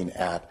looking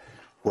at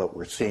what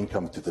we're seeing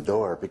come through the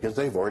door, because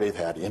they've already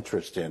had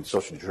interest in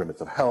social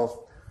determinants of health,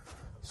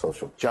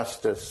 social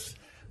justice.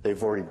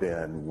 They've already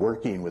been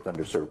working with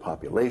underserved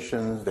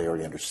populations. They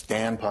already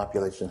understand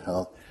population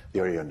health. They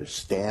already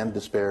understand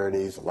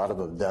disparities. A lot of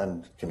them have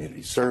done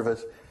community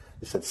service.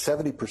 They said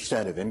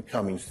 70% of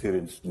incoming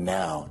students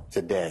now,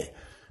 today,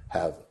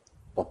 have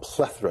a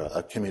plethora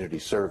of community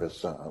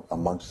service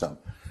amongst them.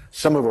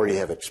 Some have already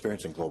have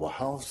experience in global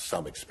health,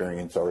 some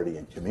experience already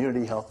in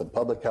community health and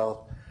public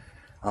health.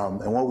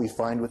 And what we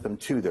find with them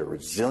too, they're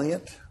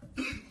resilient,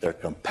 they're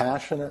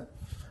compassionate,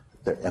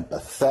 they're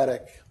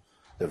empathetic,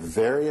 they're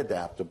very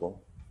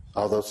adaptable,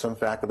 although some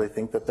faculty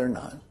think that they're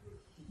not.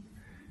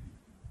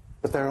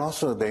 But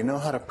they know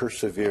how to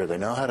persevere, they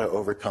know how to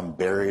overcome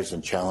barriers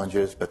and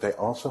challenges, but they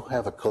also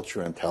have a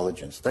cultural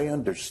intelligence. They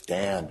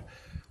understand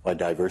why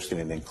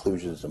diversity and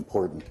inclusion is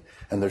important,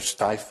 and they're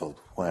stifled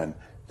when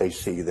they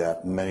see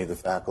that many of the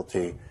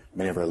faculty,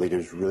 many of our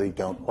leaders really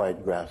don't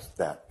quite grasp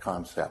that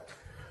concept.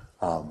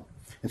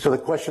 And so the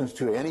questions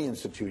to any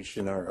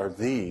institution are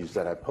these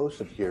that I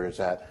posted here, is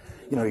that,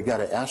 you got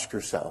to ask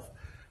yourself,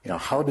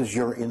 how does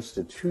your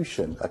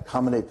institution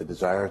accommodate the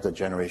desires of the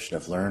generation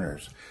of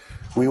learners?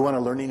 We want a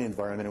learning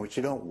environment in which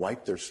you don't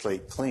wipe their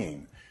slate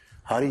clean.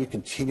 How do you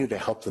continue to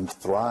help them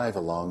thrive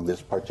along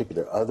this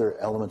particular other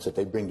elements that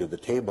they bring to the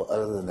table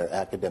other than their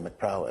academic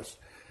prowess?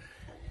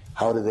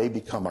 How do they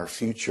become our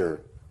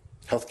future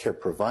healthcare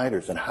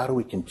providers? And how do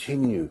we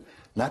continue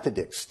not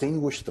to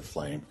extinguish the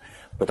flame,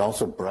 but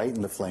also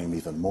brighten the flame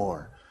even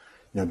more?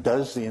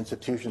 Does the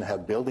institution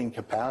have building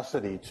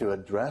capacity to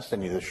address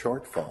any of the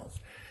shortfalls?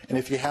 And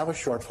if you have a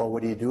shortfall,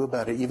 what do you do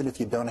about it, even if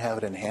you don't have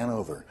it in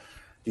Hanover?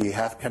 Do you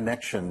have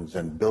connections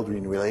and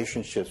building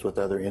relationships with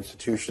other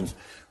institutions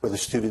where the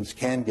students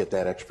can get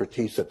that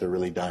expertise that they're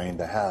really dying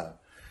to have?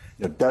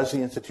 Does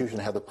the institution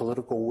have the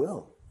political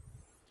will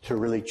to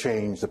really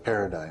change the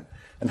paradigm?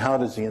 And how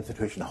does the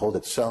institution hold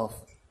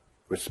itself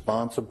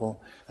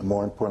responsible and,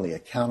 more importantly,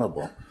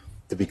 accountable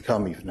to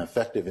become an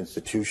effective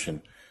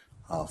institution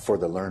for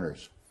the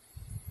learners?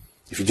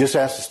 If you just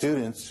ask the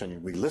students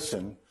and we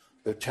listen,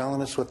 they're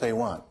telling us what they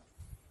want.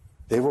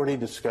 They've already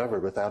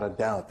discovered without a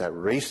doubt that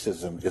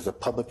racism is a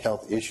public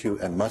health issue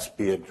and must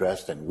be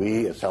addressed, and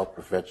we as health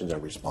professionals are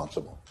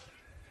responsible.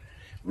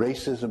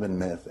 Racism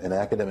in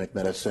academic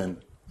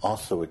medicine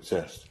also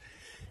exists.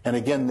 And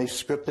again, they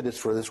scripted us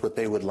for this, what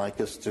they would like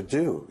us to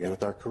do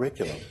with our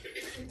curriculum.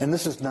 And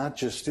this is not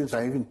just students.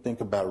 I even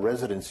think about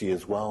residency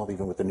as well,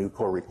 even with the new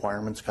core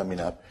requirements coming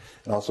up,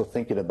 and also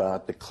thinking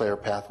about the CLARE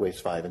Pathways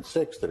 5 and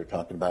 6 that are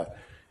talking about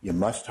you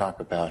must talk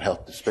about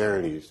health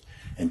disparities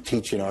and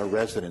teaching our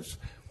residents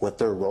what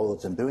their role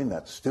is in doing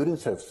that.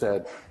 Students have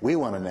said, we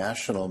want a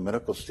national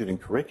medical student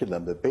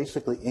curriculum that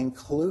basically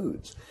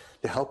includes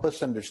to help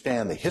us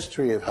understand the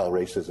history of how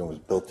racism was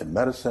built in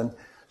medicine,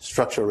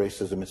 structural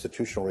racism,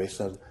 institutional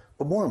racism,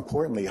 but more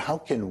importantly, how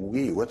can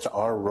we, what's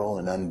our role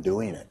in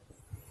undoing it?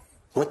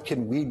 What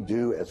can we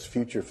do as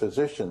future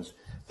physicians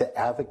to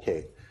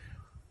advocate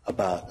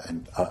about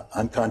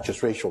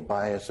unconscious racial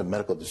bias in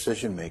medical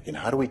decision making?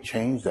 How do we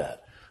change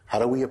that? How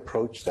do we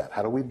approach that?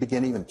 How do we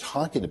begin even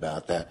talking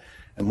about that?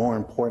 And more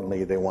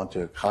importantly, they want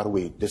to, how do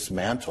we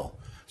dismantle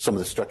some of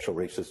the structural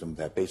racism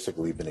that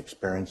basically we've been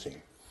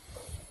experiencing?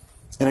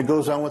 And it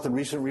goes on with a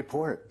recent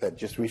report that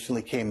just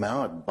recently came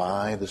out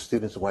by the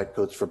Students of White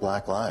Coats for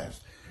Black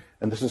Lives.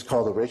 And this is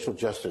called the Racial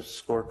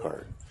Justice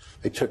Scorecard.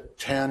 They took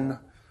 10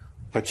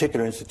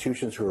 particular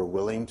institutions who are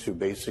willing to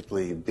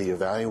basically be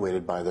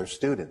evaluated by their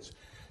students,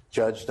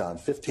 judged on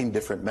 15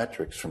 different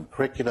metrics, from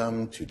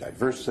curriculum to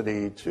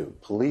diversity to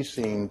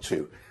policing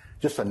to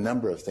just a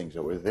number of things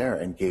that were there,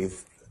 and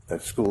gave the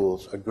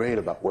schools a grade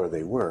about where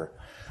they were.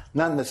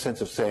 Not in the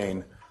sense of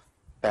saying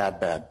bad,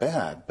 bad,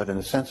 bad, but in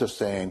the sense of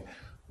saying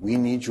we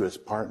need you as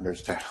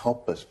partners to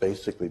help us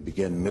basically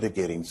begin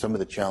mitigating some of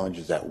the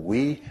challenges that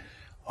we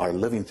are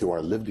living through,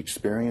 our lived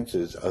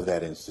experiences of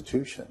that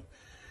institution.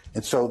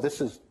 And so this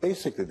is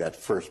basically that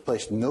first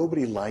place.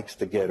 Nobody likes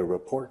to get a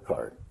report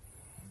card.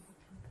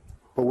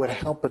 But what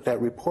helped with that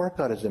report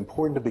card is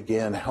important to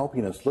begin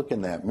helping us look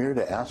in that mirror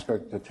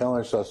to tell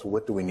ourselves,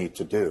 what do we need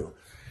to do?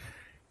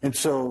 And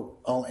so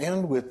I'll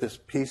end with this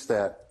piece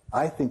that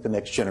I think the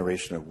next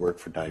generation of work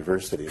for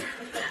diversity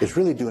is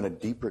really doing a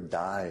deeper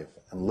dive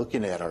and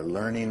looking at our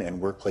learning and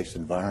workplace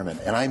environment.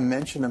 And I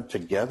mention them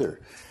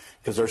together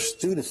because our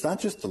students, not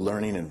just the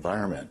learning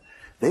environment,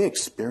 they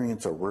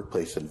experience our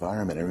workplace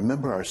environment. And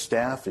remember, our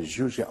staff is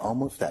usually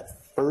almost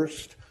that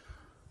first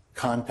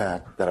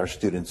contact that our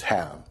students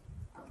have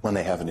when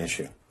they have an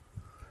issue.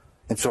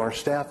 And so our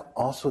staff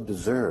also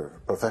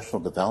deserve professional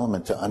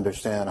development to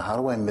understand, how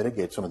do I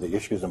mitigate some of the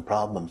issues and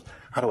problems?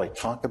 How do I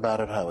talk about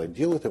it? How do I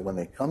deal with it when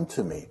they come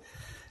to me?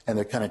 And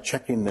they're kind of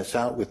checking this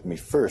out with me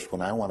first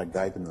when I want to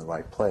guide them in the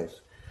right place.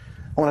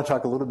 I want to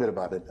talk a little bit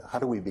about it. How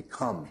do we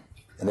become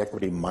an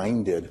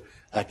equity-minded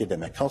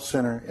academic health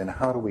center? And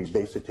how do we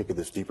basically take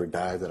this deeper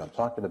dive that I'm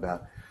talking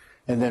about?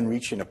 And then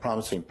reaching the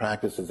promising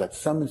practices that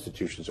some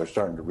institutions are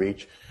starting to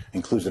reach,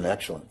 inclusion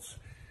excellence.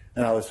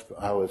 And I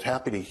was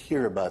happy to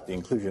hear about the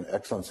Inclusion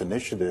Excellence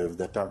Initiative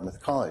that Dartmouth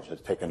College has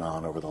taken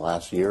on over the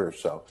last year or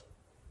so,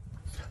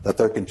 that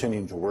they're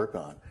continuing to work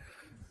on.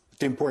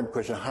 The important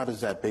question, how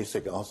does that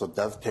basically also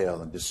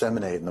dovetail and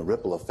disseminate and the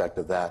ripple effect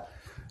of that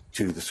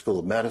to the School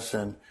of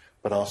Medicine,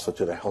 but also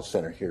to the health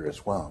center here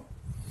as well?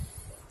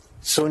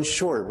 So in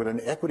short, what an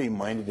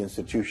equity-minded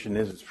institution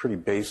is, it's pretty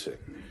basic.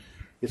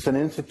 It's an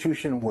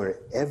institution where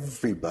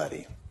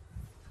everybody,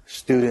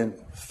 student,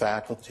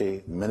 faculty,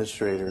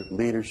 administrator,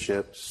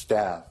 leadership,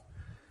 staff,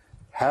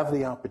 have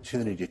the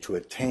opportunity to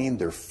attain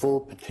their full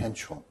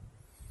potential.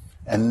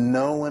 And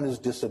no one is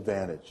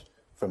disadvantaged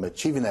from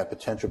achieving that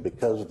potential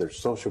because of their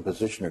social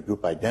position or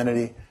group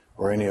identity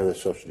or any other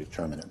social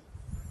determinant.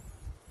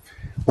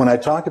 When I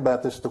talk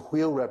about this, the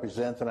wheel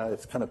represents, and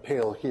it's kind of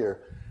pale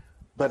here,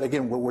 but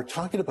again, what we're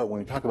talking about when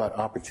we talk about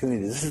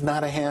opportunity, this is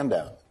not a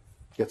handout.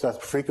 That's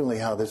frequently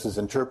how this is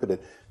interpreted.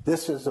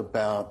 This is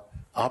about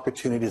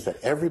opportunities that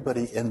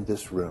everybody in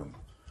this room,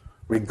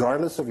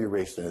 regardless of your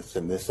race and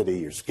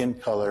ethnicity, your skin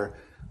color,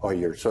 or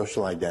your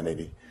social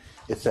identity,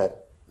 it's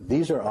that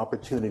these are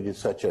opportunities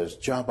such as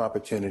job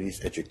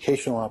opportunities,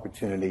 educational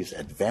opportunities,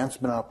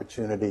 advancement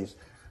opportunities,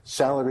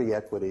 salary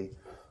equity,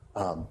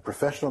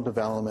 professional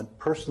development,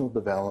 personal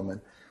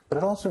development, but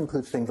it also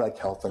includes things like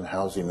health and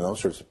housing and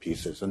those sorts of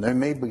pieces. And there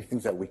may be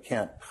things that we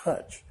can't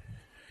touch,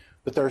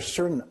 but there's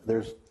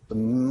the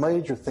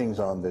major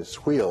things on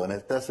this wheel, and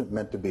it doesn't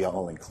meant to be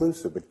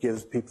all-inclusive. It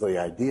gives people the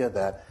idea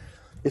that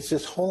it's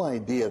this whole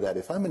idea that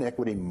if I'm an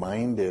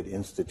equity-minded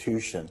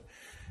institution,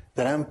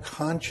 that I'm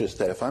conscious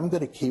that if I'm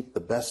going to keep the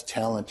best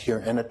talent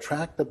here and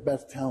attract the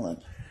best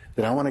talent,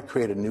 that I want to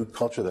create a new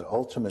culture that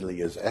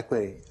ultimately is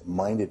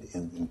equity-minded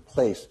in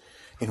place,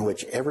 in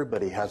which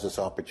everybody has this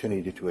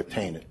opportunity to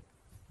attain it.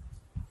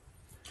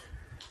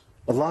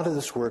 A lot of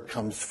this work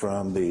comes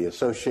from the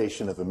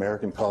Association of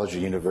American Colleges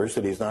and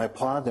Universities, and I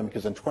applaud them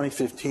because in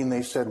 2015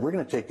 they said, we're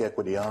going to take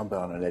equity on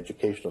an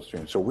educational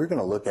stream. So we're going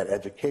to look at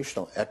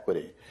educational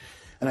equity.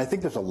 And I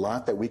think there's a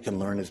lot that we can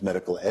learn as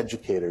medical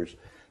educators,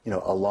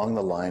 along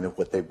the line of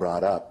what they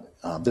brought up.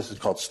 This is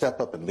called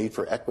Step Up and Lead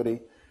for Equity.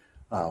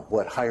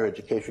 what higher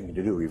education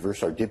can do,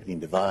 reverse our deepening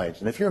divides.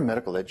 And if you're a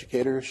medical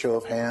educator, show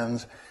of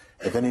hands,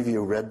 have any of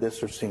you read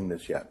this or seen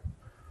this yet?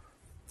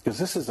 Because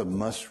this is a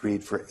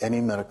must-read for any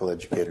medical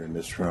educator in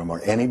this room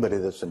or anybody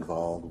that's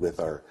involved with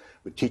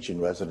teaching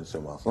residents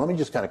in well. So let me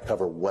just kind of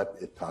cover what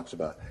it talks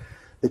about.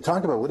 They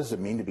talk about what does it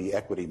mean to be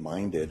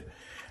equity-minded.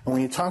 And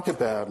when you talk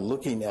about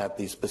looking at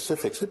the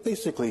specifics, it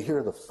basically, here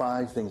are the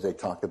 5 things they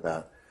talk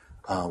about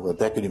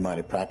with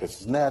equity-minded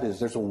practices. And that is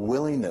there's a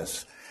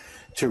willingness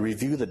to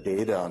review the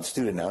data on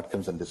student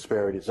outcomes and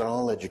disparities at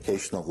all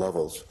educational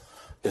levels,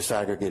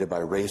 disaggregated by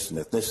race and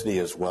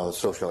ethnicity, as well as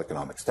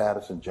socioeconomic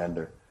status and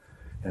gender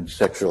and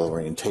sexual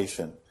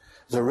orientation.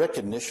 There's a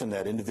recognition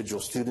that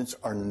individual students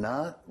are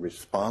not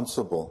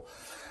responsible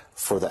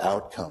for the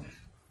outcome.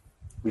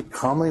 We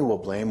commonly will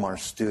blame our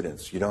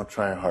students. You don't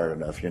try hard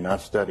enough. You're not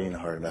studying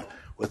hard enough.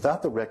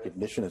 Without the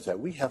recognition is that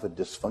we have a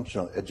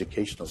dysfunctional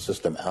educational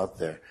system out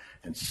there.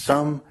 And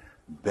some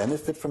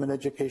benefit from an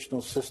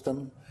educational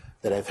system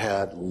that have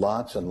had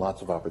lots and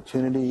lots of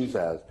opportunities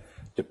as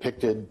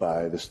depicted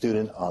by the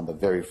student on the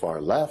very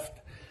far left,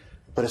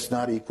 but it's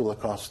not equal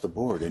across the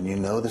board. And you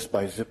know this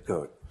by zip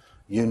code.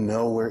 You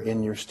know where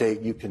in your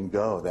state you can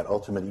go, that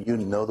ultimately you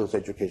know those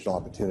educational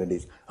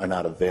opportunities are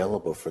not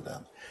available for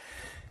them.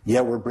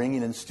 Yet we're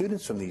bringing in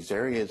students from these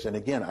areas, and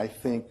again, I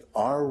think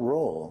our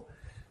role,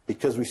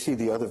 because we see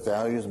the other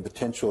values and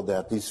potential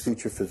that these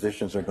future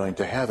physicians are going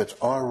to have, it's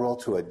our role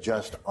to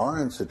adjust our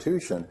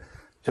institution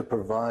to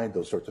provide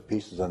those sorts of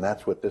pieces, and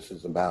that's what this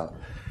is about.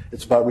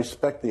 It's about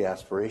respect the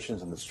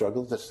aspirations and the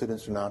struggles that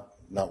students are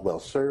not well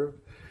served,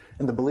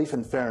 and the belief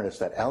in fairness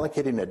that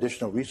allocating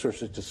additional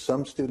resources to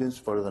some students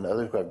further than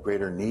others who have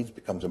greater needs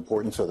becomes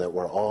important so that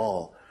we're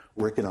all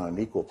working on an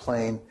equal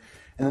plane.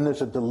 And then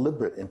there's a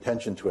deliberate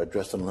intention to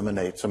address and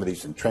eliminate some of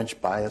these entrenched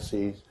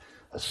biases,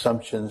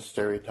 assumptions,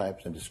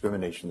 stereotypes, and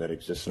discrimination that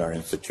exists in our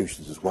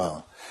institutions as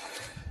well.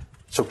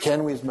 So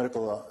can we as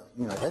medical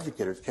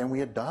educators, can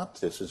we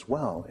adopt this as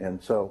well?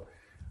 And so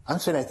I'm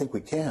saying I think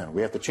we can.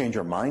 We have to change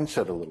our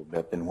mindset a little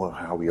bit in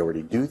how we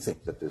already do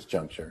things at this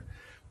juncture.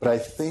 But I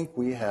think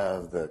we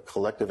have the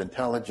collective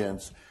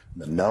intelligence,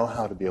 the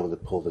know-how to be able to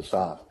pull this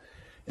off.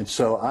 And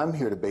so I'm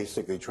here to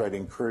basically try to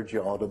encourage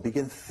you all to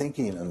begin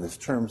thinking in these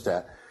terms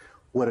that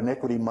what an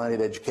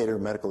equity-minded educator,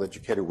 medical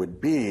educator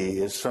would be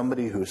is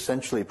somebody who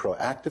essentially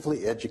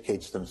proactively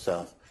educates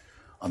themselves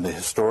on the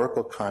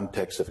historical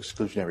context of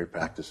exclusionary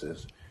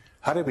practices.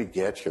 How did we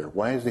get here?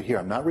 Why is it here?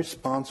 I'm not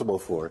responsible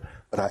for it,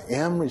 but I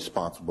am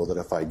responsible that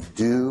if I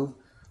do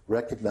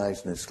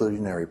recognize an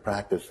exclusionary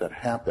practice that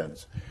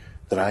happens,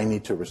 that I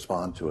need to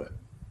respond to it.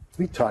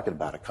 We're talking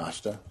about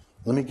Acosta.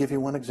 Let me give you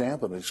one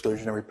example of an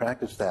exclusionary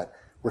practice that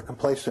we're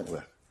complacent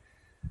with.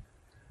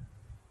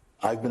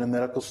 I've been a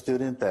medical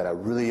student that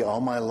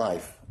all my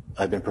life,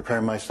 I've been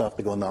preparing myself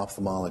to go into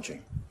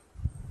ophthalmology.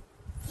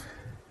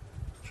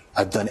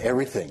 I've done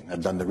everything.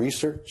 I've done the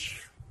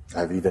research.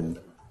 I've even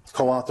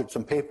co-authored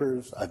some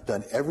papers. I've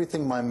done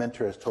everything my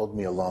mentor has told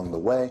me along the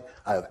way.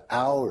 I have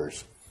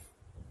hours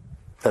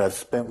that I've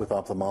spent with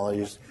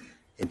ophthalmologists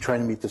in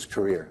trying to meet this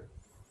career.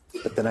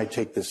 But then I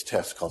take this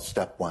test called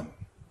Step 1,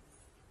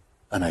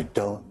 and I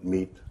don't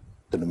meet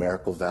the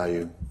numerical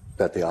value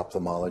that the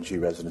ophthalmology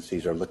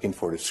residencies are looking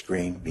for to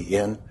screen me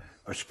in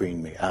or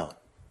screen me out.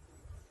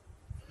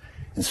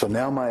 And so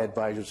now my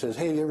advisor says,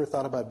 hey, you ever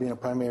thought about being a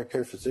primary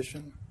care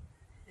physician?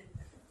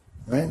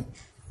 Right?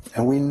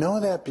 And we know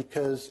that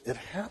because it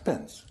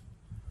happens.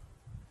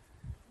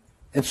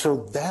 And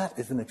so that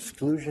is an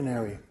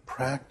exclusionary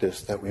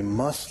practice that we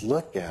must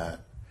look at,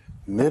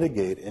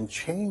 mitigate, and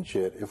change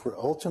it if we're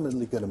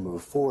ultimately going to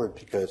move forward,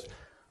 because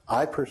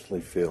I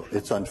personally feel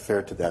it's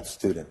unfair to that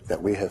student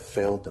that we have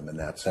failed them in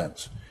that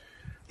sense.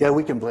 Yeah,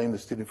 we can blame the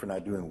student for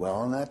not doing well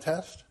on that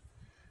test,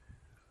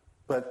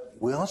 but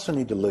we also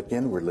need to look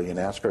inwardly and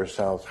ask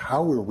ourselves,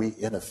 how were we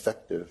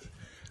ineffective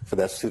for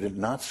that student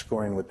not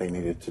scoring what they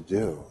needed to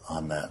do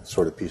on that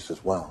sort of piece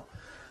as well?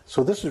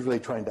 So this is really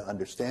trying to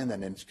understand that,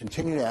 and it's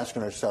continuing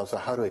asking ourselves, so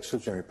how do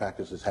exclusionary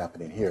practices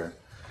happening here?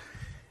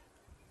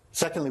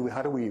 Secondly,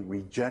 how do we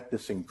reject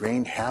this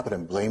ingrained habit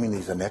of blaming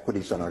these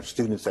inequities on our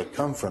students that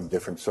come from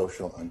different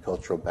social and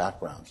cultural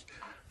backgrounds?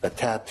 The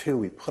tattoo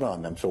we put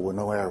on them, so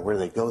no matter where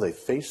they go, they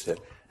face it,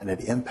 and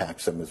it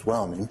impacts them as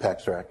well, and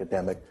impacts their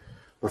academic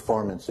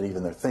performance and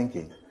even their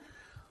thinking.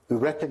 We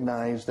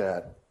recognize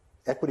that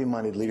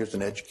equity-minded leaders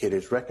and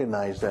educators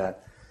recognize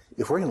that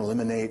if we're going to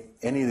eliminate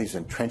any of these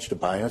entrenched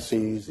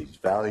biases, these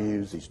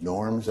values, these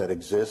norms that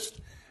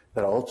exist,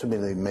 that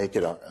ultimately make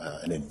it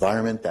an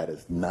environment that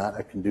is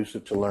not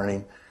conducive to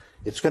learning,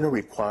 it's going to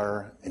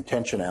require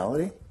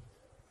intentionality,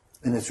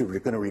 and it's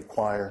going to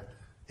require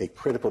a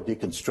critical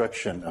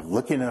deconstruction of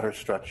looking at our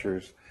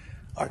structures,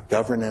 our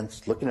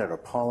governance, looking at our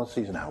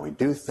policies and how we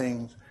do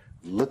things,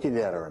 looking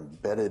at our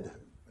embedded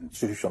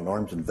institutional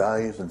norms and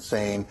values and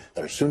saying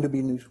that are soon to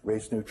be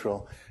race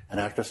neutral, and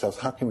ask ourselves,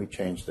 how can we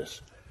change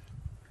this?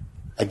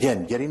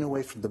 Again, getting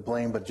away from the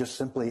blame, but just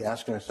simply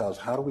asking ourselves,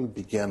 how do we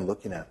begin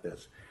looking at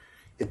this?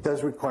 It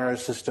does require a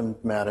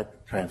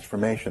systematic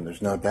transformation,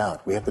 there's no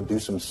doubt. We have to do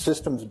some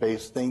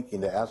systems-based thinking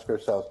to ask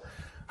ourselves,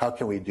 how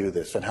can we do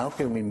this? And how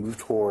can we move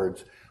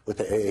towards what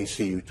the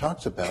AACU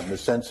talks about in the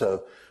sense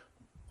of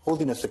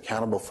holding us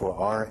accountable for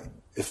our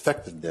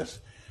effectiveness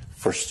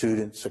for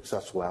student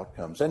successful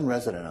outcomes and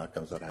resident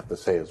outcomes, I'd have to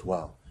say as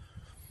well.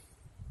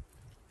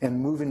 And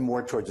moving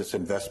more towards this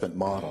investment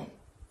model.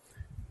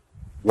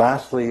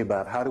 Lastly,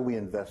 about how do we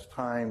invest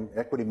time,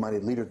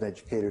 equity-minded leaders and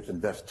educators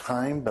invest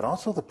time, but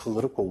also the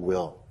political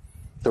will.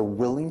 They're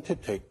willing to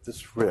take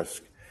this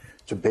risk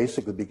to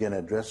basically begin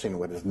addressing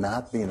what is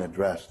not being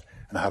addressed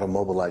and how to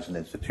mobilize an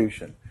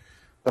institution.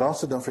 But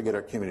also don't forget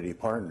our community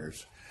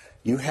partners.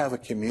 You have a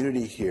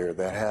community here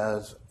that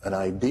has an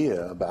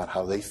idea about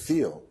how they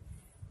feel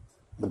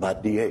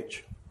about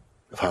DH,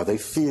 of how they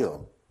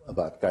feel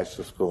about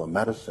Geisel School of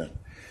Medicine.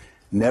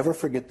 Never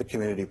forget the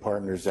community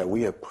partners that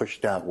we have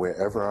pushed out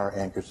wherever our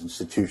anchors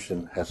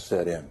institution has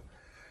set in.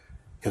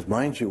 Because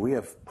mind you, we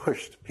have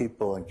pushed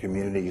people and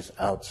communities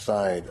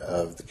outside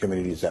of the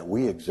communities that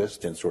we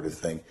exist in, sort of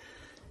thing.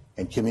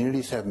 And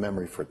communities have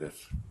memory for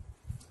this.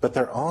 But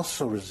they're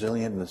also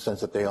resilient in the sense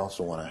that they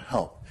also want to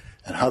help.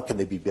 And how can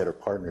they be better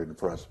partnered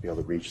for us to be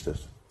able to reach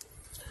this?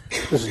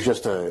 This is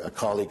just a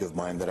colleague of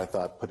mine that I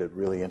thought put it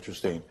really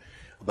interesting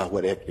about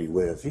what equity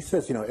is. He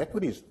says,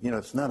 equity is,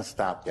 it's not a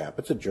stopgap,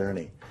 it's a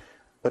journey.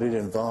 But it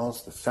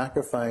involves the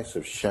sacrifice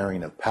of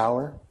sharing of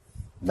power,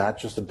 not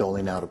just the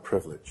doling out of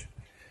privilege.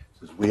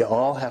 He says, we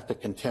all have to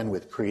contend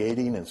with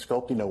creating and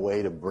sculpting a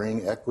way to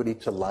bring equity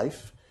to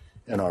life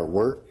in our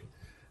work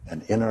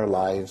and in our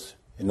lives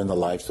and in the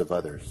lives of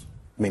others,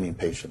 meaning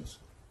patients.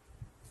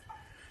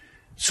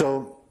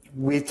 So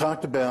we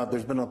talked about,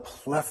 there's been a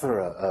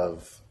plethora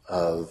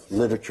of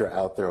literature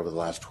out there over the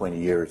last 20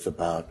 years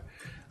about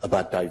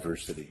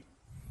diversity.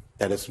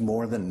 That it's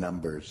more than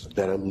numbers,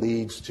 that it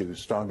leads to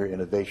stronger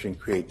innovation,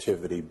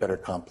 creativity, better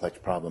complex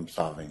problem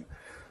solving,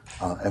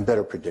 and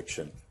better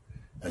prediction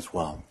as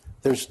well.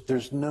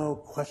 There's no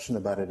question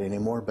about it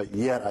anymore, but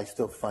yet I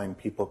still find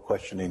people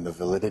questioning the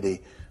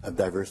validity of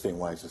diversity and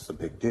why is this a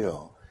big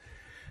deal.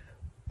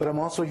 But I'm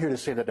also here to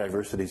say that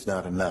diversity is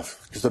not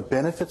enough, because the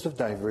benefits of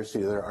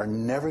diversity are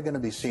never going to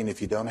be seen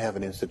if you don't have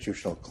an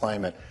institutional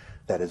climate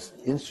that is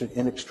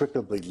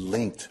inextricably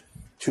linked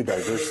to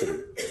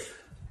diversity.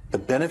 The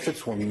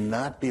benefits will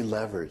not be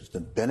leveraged. The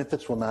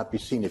benefits will not be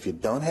seen if you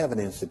don't have an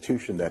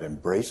institution that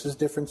embraces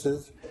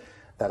differences,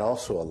 that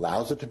also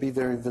allows it to be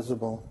very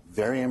visible,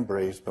 very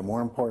embraced, but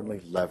more importantly,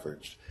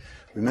 leveraged.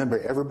 Remember,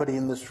 everybody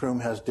in this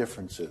room has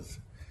differences.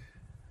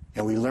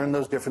 And we learn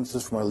those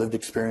differences from our lived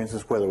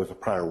experiences, whether it was a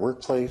prior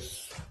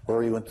workplace, where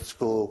we went to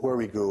school, where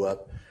we grew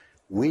up.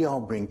 We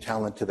all bring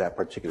talent to that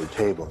particular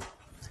table.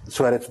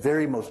 So at its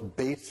most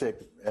basic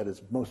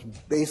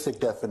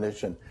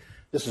definition,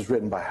 this is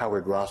written by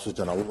Howard Ross, who's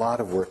done a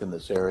lot of work in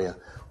this area.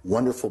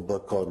 Wonderful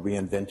book called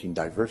Reinventing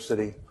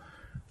Diversity.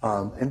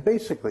 And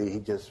basically,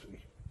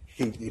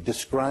 he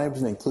describes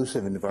an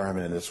inclusive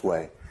environment in this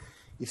way.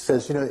 He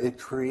says, it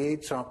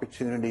creates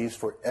opportunities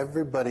for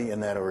everybody in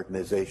that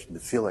organization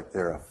to feel like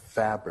they're a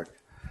fabric,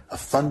 a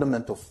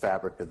fundamental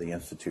fabric of the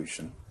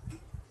institution.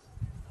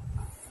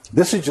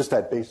 This is just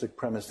that basic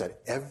premise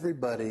that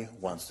everybody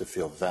wants to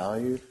feel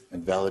valued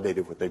and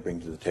validated what they bring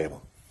to the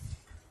table,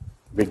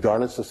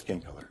 regardless of skin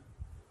color.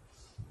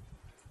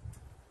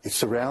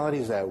 It's the reality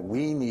is that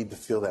we need to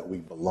feel that we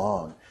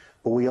belong,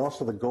 but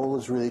the goal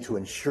is really to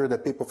ensure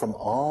that people from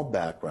all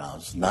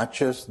backgrounds, not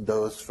just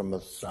those from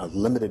a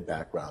limited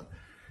background,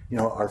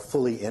 are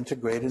fully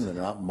integrated and they're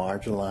not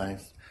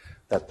marginalized,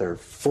 that they're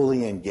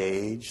fully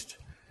engaged,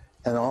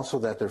 and also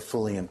that they're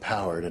fully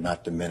empowered and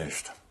not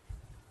diminished.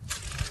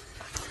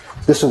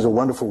 This is a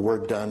wonderful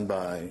work done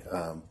by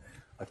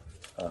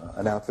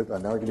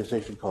an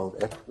organization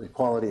called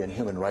Equality and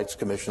Human Rights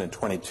Commission in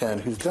 2010,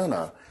 who's done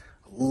a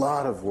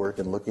lot of work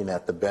in looking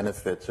at the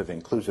benefits of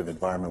inclusive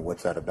environment,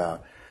 what's that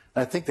about.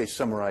 And I think they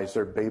summarize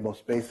their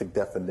most basic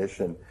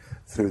definition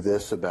through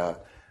this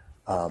about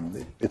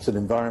it's an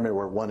environment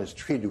where one is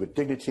treated with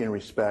dignity and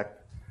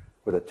respect,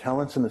 where the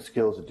talents and the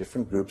skills of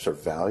different groups are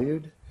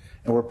valued,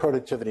 and where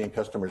productivity and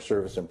customer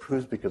service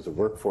improves because the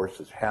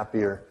workforce is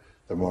happier,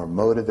 they're more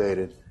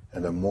motivated,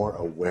 and they're more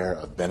aware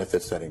of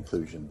benefits that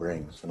inclusion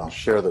brings. And I'll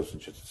share those in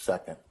just a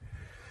second.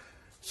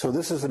 So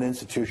this is an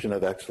institution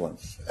of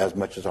excellence as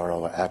much as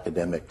our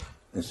academic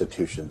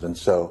institutions. And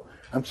so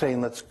I'm saying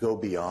let's go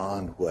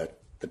beyond what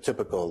the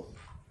typical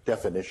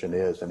definition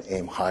is and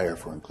aim higher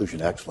for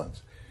inclusion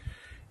excellence.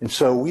 And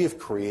so we have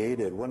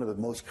created one of the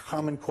most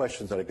common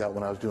questions that I got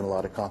when I was doing a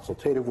lot of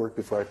consultative work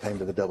before I came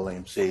to the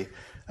AAMC,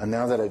 and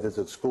now that I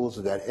visit schools,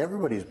 is that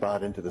everybody's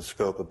brought into the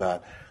scope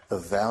about the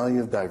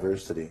value of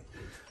diversity.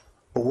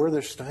 But where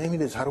they're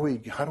stymied is how do we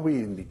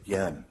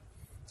begin?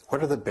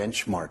 What are the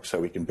benchmarks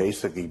that we can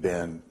basically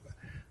that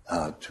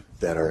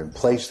are in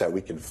place that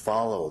we can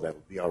follow, that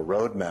would be our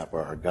roadmap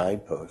or our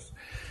guideposts?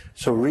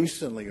 So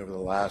recently, over the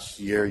last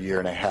year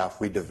and a half,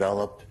 we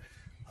developed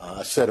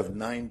a set of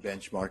 9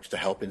 benchmarks to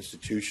help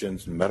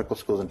institutions and medical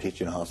schools and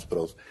teaching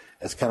hospitals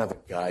as kind of a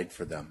guide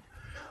for them.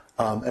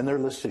 And they're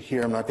listed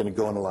here. I'm not going to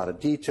go into a lot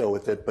of detail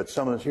with it, but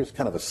here's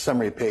kind of a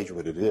summary page of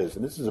what it is.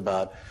 And this is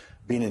about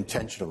being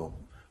intentional,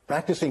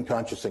 Practicing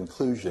conscious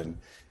inclusion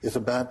is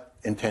about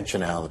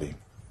intentionality,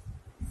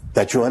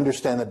 that you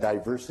understand that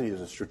diversity is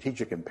a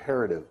strategic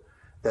imperative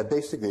that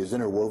basically is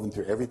interwoven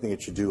through everything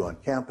that you do on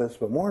campus,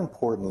 but more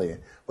importantly,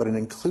 what an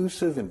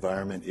inclusive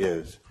environment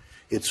is,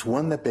 it's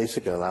one that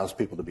basically allows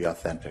people to be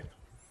authentic.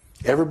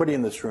 Everybody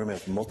in this room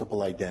has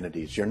multiple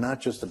identities. You're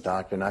not just a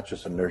doctor, not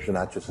just a nurse, you're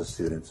not just a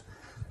student.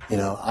 You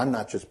know, I'm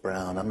not just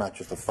Brown, I'm not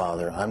just a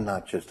father, I'm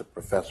not just a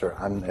professor,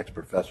 I'm an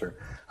ex-professor,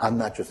 I'm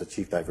not just a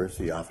chief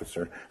diversity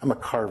officer, I'm a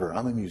carver,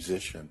 I'm a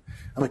musician,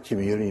 I'm a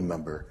community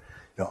member.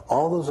 You know,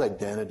 all those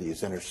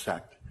identities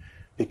intersect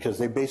because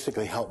they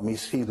basically help me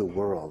see the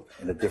world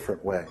in a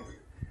different way.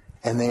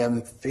 And they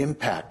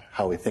impact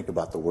how we think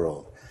about the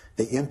world.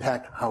 They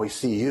impact how we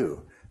see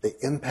you. They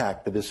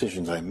impact the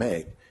decisions I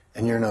make,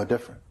 and you're no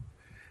different.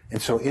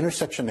 And so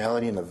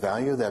intersectionality and the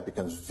value of that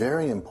becomes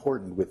very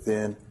important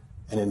within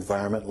an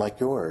environment like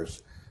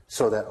yours,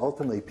 so that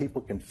ultimately people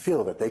can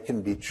feel that they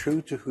can be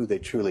true to who they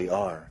truly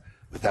are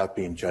without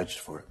being judged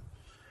for it.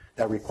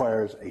 That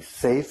requires a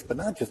safe, but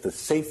not just a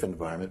safe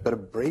environment, but a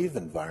brave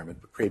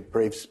environment, create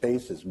brave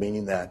spaces,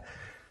 meaning that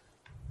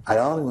I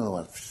not only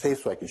want to say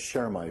so I can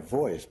share my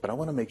voice, but I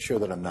want to make sure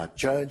that I'm not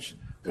judged,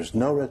 there's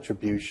no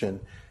retribution,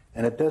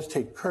 and it does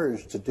take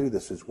courage to do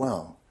this as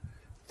well.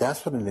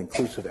 That's what an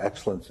inclusive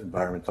excellence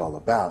environment is all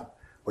about,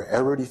 where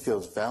everybody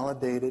feels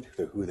validated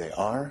to who they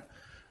are,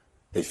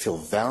 they feel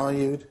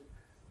valued,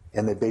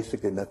 and they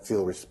basically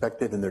feel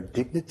respected, and their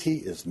dignity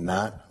is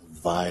not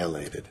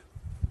violated.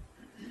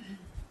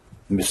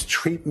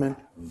 Mistreatment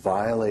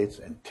violates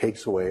and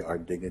takes away our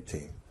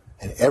dignity.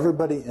 And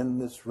everybody in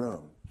this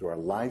room, through our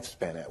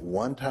lifespan, at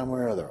one time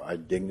or another, our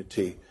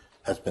dignity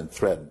has been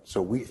threatened.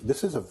 So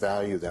this is a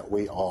value that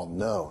we all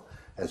know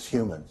as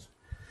humans.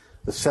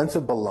 The sense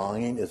of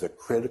belonging is a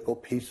critical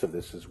piece of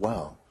this as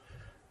well.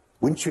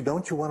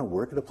 Don't you want to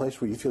work at a place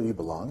where you feel you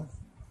belong?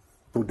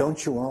 But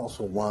don't you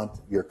also want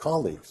your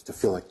colleagues to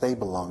feel like they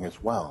belong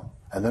as well?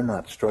 And they're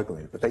not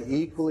struggling, but they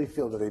equally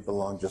feel that they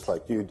belong just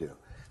like you do.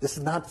 This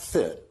is not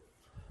fit.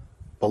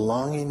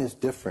 Belonging is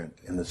different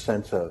in the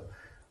sense of,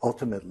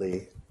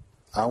 ultimately,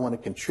 I want to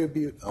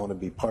contribute, I want to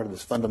be part of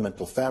this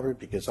fundamental fabric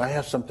because I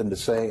have something to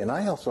say, and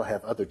I also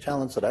have other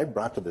talents that I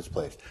brought to this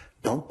place.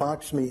 Don't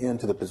box me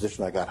into the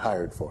position I got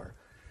hired for,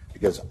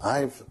 because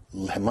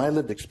my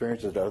lived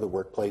experiences at other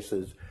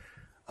workplaces,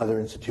 other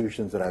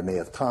institutions that I may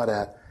have taught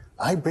at,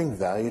 I bring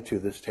value to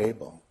this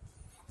table.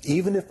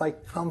 Even if I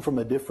come from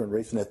a different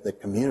race and ethnic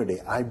community,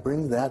 I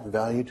bring that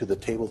value to the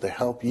table to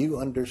help you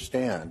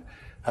understand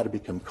how to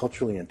become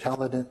culturally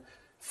intelligent,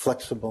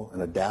 flexible,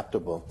 and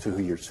adaptable to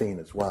who you're seeing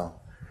as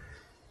well.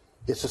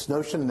 It's this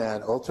notion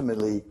that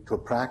ultimately to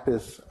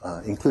practice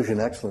inclusion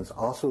excellence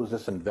also is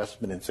this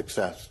investment in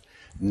success,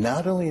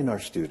 not only in our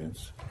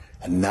students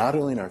and not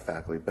only in our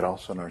faculty, but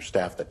also in our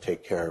staff that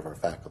take care of our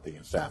faculty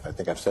and staff. I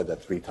think I've said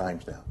that 3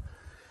 times now.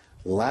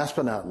 Last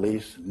but not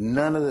least,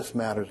 none of this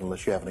matters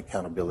unless you have an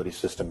accountability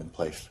system in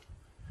place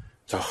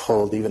to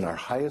hold even our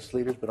highest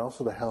leaders, but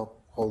also to help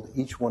hold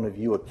each one of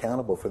you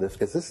accountable for this,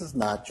 because this is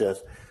not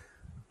just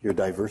your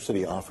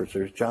diversity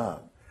officer's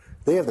job.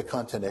 They have the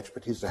content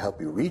expertise to help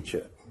you reach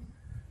it.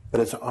 But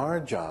it's our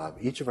job,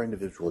 each of our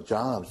individual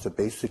jobs, to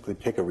basically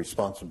take a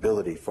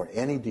responsibility for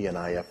any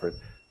D&I effort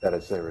that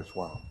is there as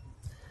well.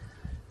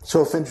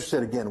 So if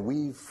interested, again,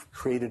 we've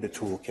created a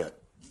toolkit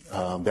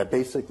that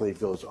basically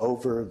goes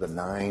over the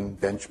 9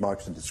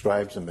 benchmarks and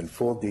describes them in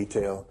full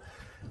detail.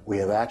 We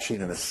have actually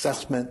an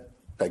assessment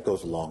that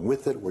goes along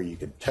with it where you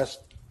can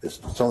test this.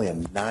 It's only a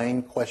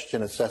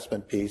 9-question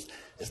assessment piece.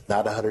 It's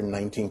not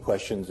 119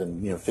 questions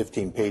and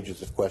 15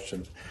 pages of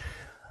questions.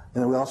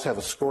 And then we also have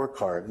a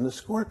scorecard. And the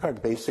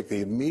scorecard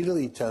basically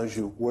immediately tells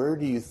you where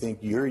do you think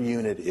your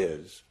unit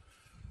is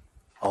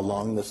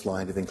along this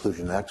line of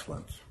inclusion and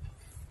excellence.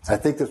 I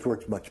think this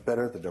works much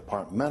better at the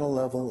departmental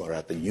level or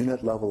at the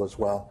unit level as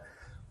well.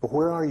 But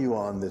where are you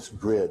on this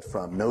grid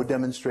from no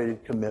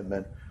demonstrated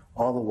commitment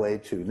all the way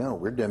to, no,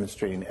 we're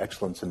demonstrating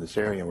excellence in this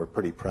area and we're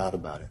pretty proud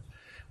about it.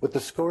 With the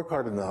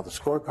scorecard and how the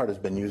scorecard has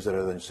been used at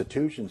other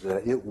institutions,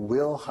 that it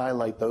will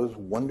highlight those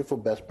wonderful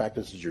best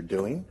practices you're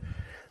doing,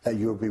 that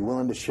you will be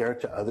willing to share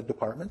to other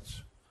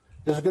departments.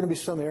 There's going to be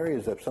some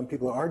areas that some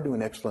people are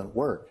doing excellent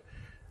work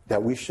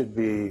that we should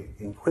be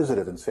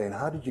inquisitive and saying,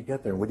 how did you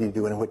get there and what are you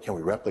doing and what can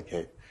we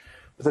replicate?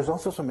 But there's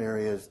also some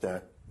areas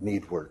that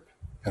need work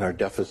and are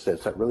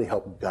deficits that really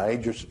help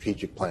guide your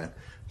strategic plan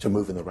to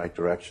move in the right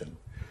direction.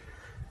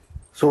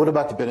 So what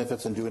about the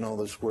benefits in doing all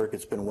this work?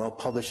 It's been well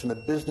published in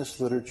the business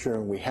literature,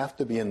 and we have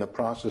to be in the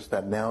process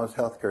that now as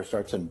healthcare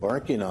starts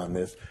embarking on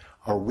this,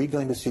 are we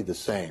going to see the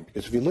same?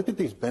 Because if you look at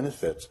these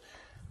benefits,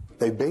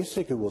 they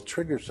basically will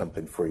trigger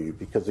something for you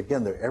because,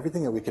 again, they're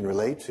everything that we can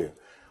relate to.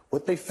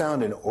 What they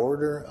found in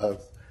order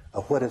of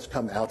what has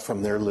come out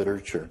from their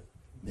literature,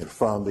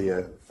 from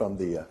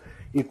the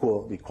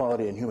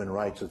equality and human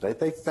rights, is that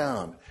they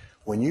found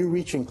when you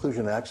reach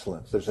inclusion and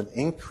excellence, there's an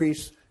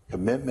increased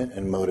commitment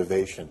and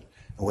motivation.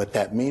 And what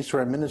that means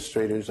for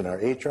administrators and our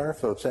HR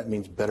folks, that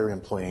means better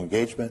employee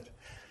engagement,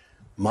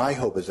 My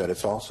hope is that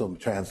it also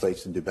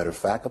translates into better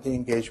faculty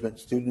engagement,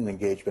 student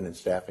engagement, and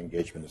staff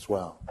engagement as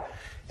well.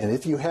 And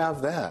if you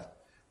have that,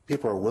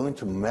 people are willing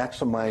to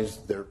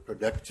maximize their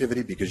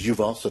productivity because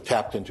you've also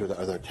tapped into the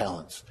other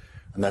talents.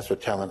 And that's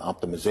what talent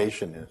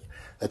optimization is.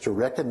 That you're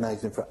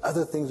recognizing for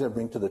other things that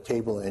bring to the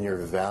table and you're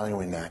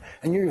valuing that.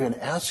 And you're even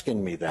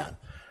asking me that.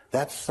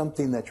 That's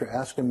something that you're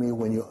asking me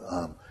when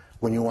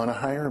you want to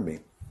hire me.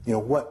 You know,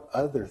 what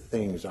other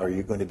things are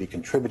you going to be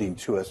contributing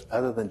to us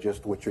other than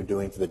just what you're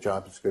doing to the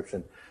job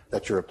description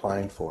that you're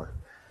applying for?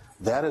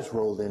 That is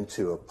rolled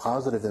into a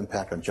positive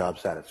impact on job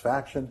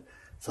satisfaction.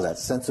 So that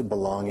sense of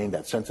belonging,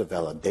 that sense of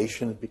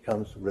validation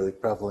becomes really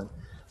prevalent.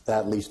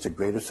 That leads to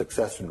greater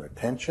success and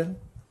retention.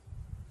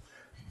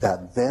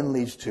 That then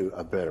leads to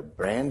a better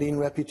branding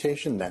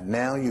reputation, that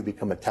now you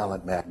become a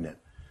talent magnet.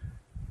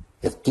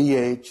 If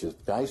DH,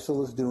 if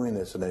Geisel is doing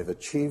this and they've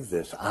achieved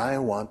this, I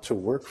want to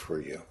work for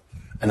you.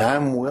 And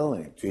I'm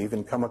willing to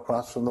even come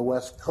across from the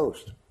West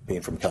Coast,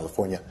 being from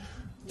California,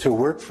 to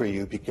work for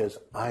you because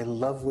I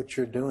love what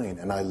you're doing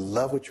and I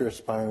love what you're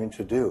aspiring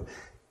to do.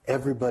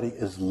 Everybody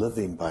is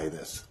living by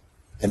this.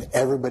 And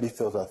everybody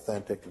feels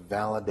authentic,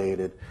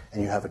 validated,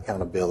 and you have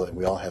accountability.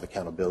 We all have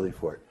accountability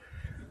for it.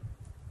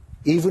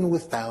 Even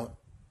without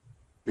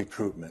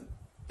recruitment,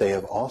 they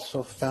have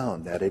also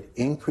found that it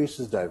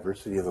increases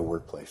diversity of the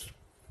workplace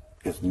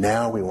because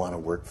now we want to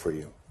work for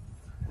you.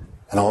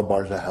 And all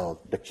bars are held.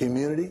 The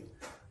community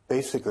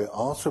basically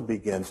also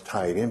begins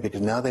tied in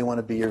because now they want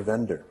to be your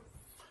vendor.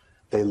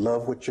 They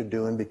love what you're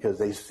doing because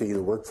they see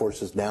the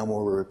workforce is now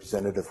more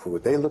representative for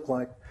what they look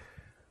like,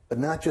 but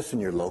not just in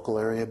your local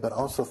area, but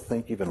also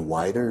think even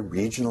wider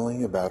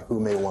regionally about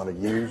who may want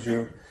to use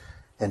you.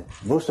 And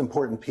most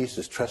important piece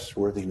is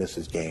trustworthiness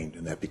is gained,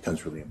 and that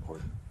becomes really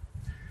important.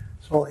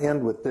 So I'll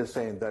end with this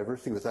saying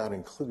diversity without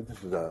inclusion.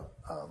 This is a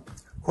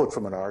quote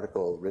from an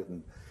article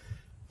written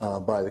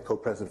by the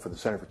co-president for the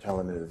Center for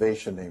Talent and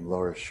Innovation named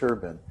Laura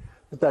Sherbin.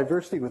 The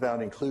diversity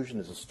without inclusion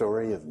is a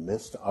story of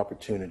missed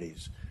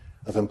opportunities,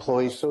 of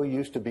employees so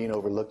used to being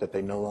overlooked that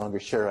they no longer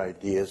share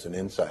ideas and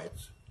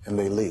insights, and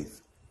they leave.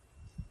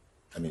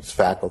 That means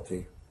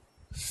faculty,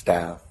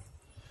 staff,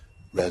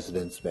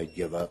 residents may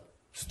give up.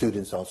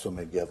 Students also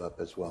may give up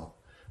as well.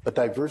 But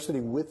diversity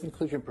with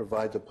inclusion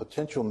provides a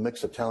potential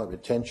mix of talent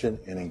retention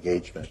and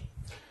engagement.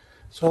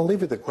 So I'll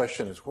leave you the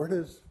question is, where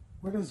does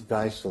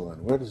Geisel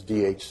and where does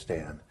DH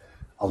stand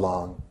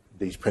along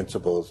these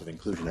principles of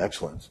inclusion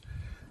excellence?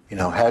 You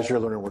know, has your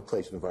learning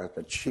workplace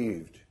environment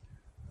achieved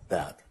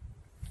that?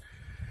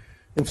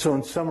 And so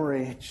in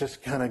summary,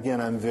 just kind of,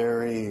 again, I'm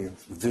very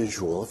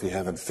visual, if you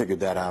haven't figured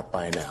that out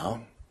by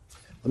now.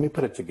 Let me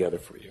put it together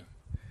for you.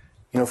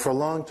 You know, for a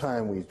long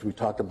time, we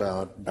talked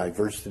about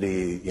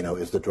diversity, you know,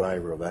 is the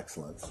driver of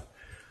excellence.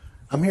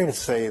 I'm here to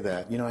say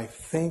that, you know, I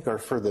think our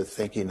further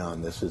thinking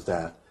on this is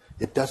that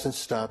it doesn't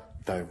stop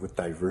with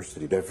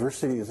diversity.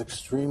 Diversity is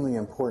extremely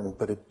important,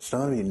 but it's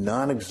not only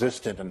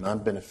non-existent and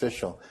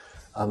non-beneficial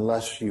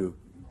unless you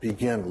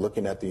begin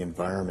looking at the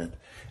environment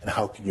and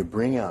how can you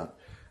bring out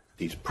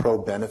these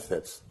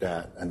pro-benefits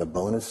that and the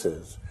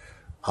bonuses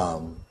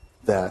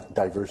that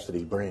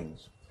diversity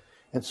brings.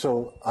 And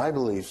so I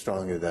believe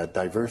strongly that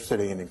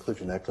diversity and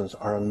inclusion excellence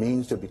are a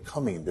means to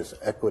becoming this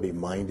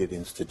equity-minded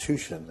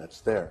institution that's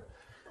there.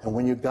 And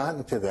when you've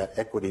gotten to that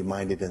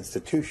equity-minded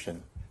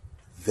institution,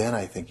 then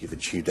I think you've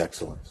achieved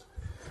excellence.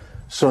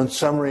 So in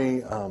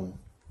summary,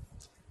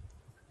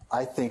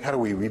 I think, how do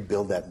we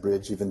rebuild that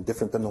bridge even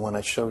different than the one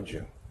I showed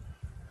you?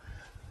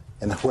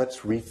 And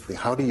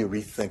how do you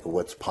rethink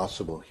what's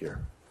possible here?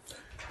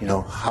 You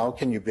know, how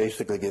can you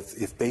basically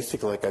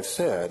like I've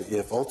said,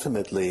 if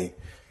ultimately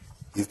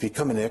you've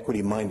become an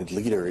equity-minded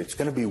leader, it's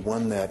going to be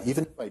one that,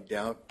 even if I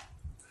doubt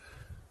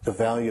the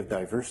value of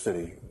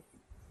diversity,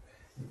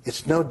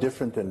 it's no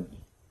different than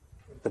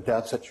the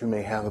doubts that you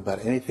may have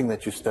about anything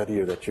that you study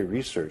or that you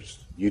research.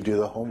 You do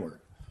the homework.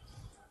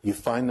 You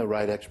find the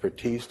right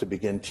expertise to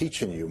begin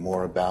teaching you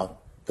more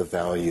about the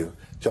value,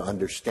 to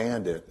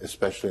understand it,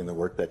 especially in the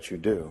work that you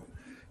do.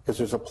 Because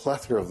there's a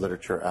plethora of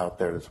literature out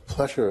there. There's a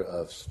plethora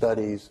of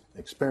studies,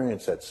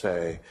 experience that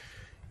say,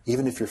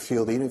 even if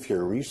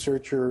you're a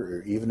researcher,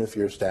 or even if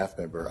you're a staff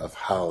member, of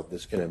how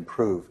this can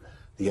improve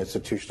the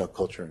institutional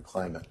culture and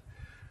climate.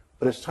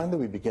 But it's time that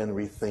we begin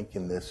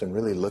rethinking this and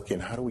really looking,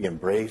 how do we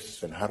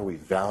embrace and how do we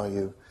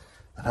value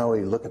and how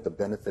do we look at the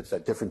benefits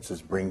that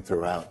differences bring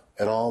throughout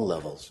at all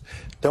levels.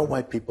 Don't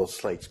wipe people's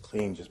slates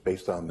clean just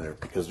based on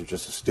because they're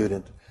just a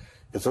student,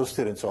 because those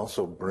students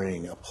also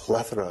bring a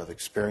plethora of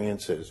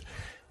experiences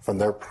from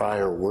their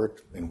prior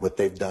work and what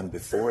they've done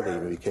before they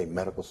became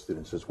medical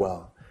students as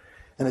well.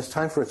 And it's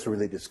time for us to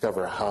really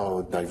discover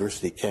how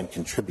diversity can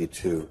contribute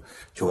to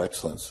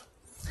excellence.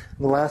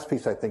 And the last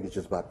piece, I think, is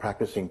just about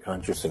practicing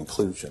conscious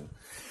inclusion.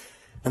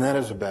 And that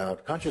is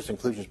about, conscious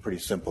inclusion is pretty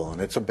simple, and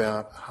it's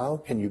about how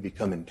can you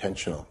become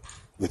intentional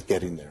with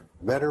getting there.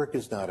 Rhetoric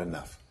is not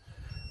enough.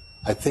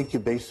 I think you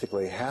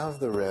basically have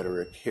the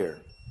rhetoric here,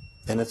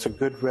 and it's a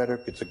good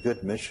rhetoric, it's a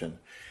good mission,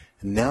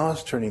 And now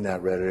it's turning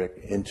that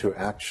rhetoric into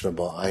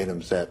actionable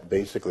items that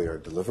basically are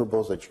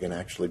deliverables that you can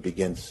actually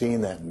begin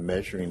seeing that and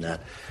measuring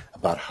that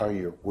about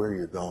where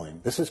you're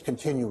going. This is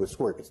continuous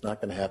work. It's not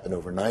going to happen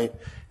overnight.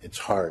 It's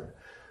hard.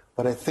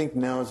 But I think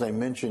now, as I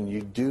mentioned,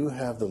 you do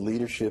have the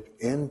leadership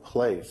in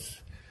place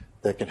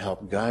that can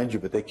help guide you,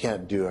 but they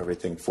can't do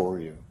everything for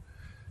you.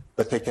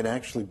 But they can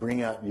actually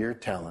bring out your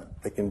talent.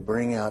 They can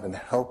bring out and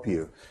help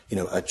you,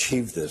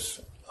 achieve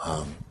this.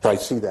 So I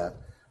see that,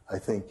 I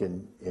think,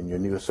 in your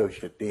new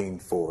associate dean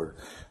for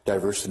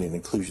diversity and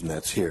inclusion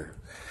that's here.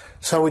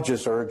 So I would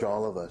just urge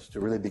all of us to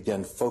really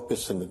begin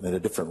focusing in a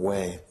different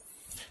way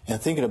and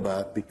thinking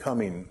about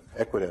becoming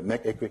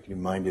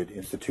equity-minded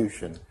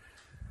institution.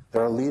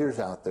 There are leaders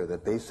out there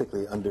that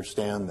basically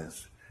understand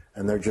this,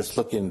 and they're just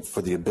looking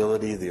for the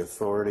ability, the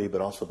authority,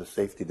 but also the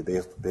safety to be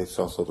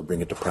also to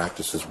bring it to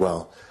practice as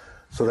well,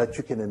 so that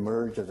you can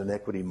emerge as an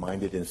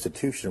equity-minded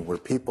institution where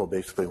people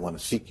basically want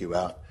to seek you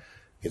out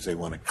because they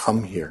want to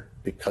come here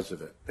because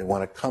of it. They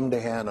want to come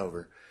to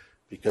Hanover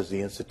because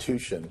the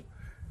institution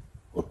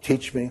will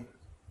teach me.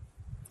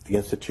 The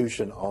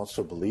institution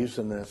also believes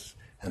in this,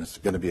 and it's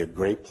going to be a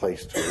great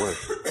place to work,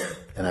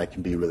 and I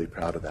can be really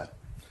proud of that.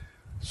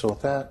 So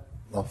with that,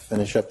 I'll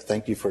finish up.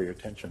 Thank you for your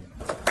attention.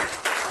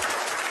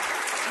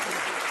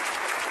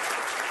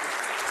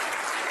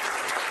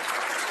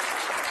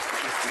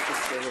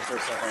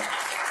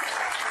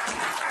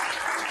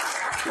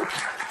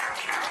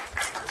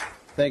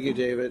 Thank you,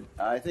 David.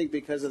 I think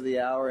because of the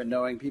hour and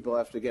knowing people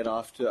have to get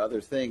off to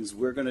other things,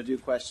 we're going to do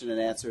question and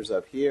answers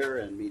up here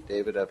and meet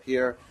David up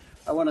here.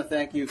 I want to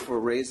thank you for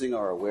raising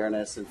our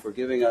awareness and for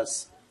giving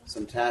us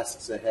some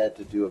tasks ahead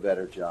to do a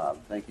better job.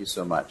 Thank you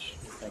so much.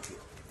 Thank you.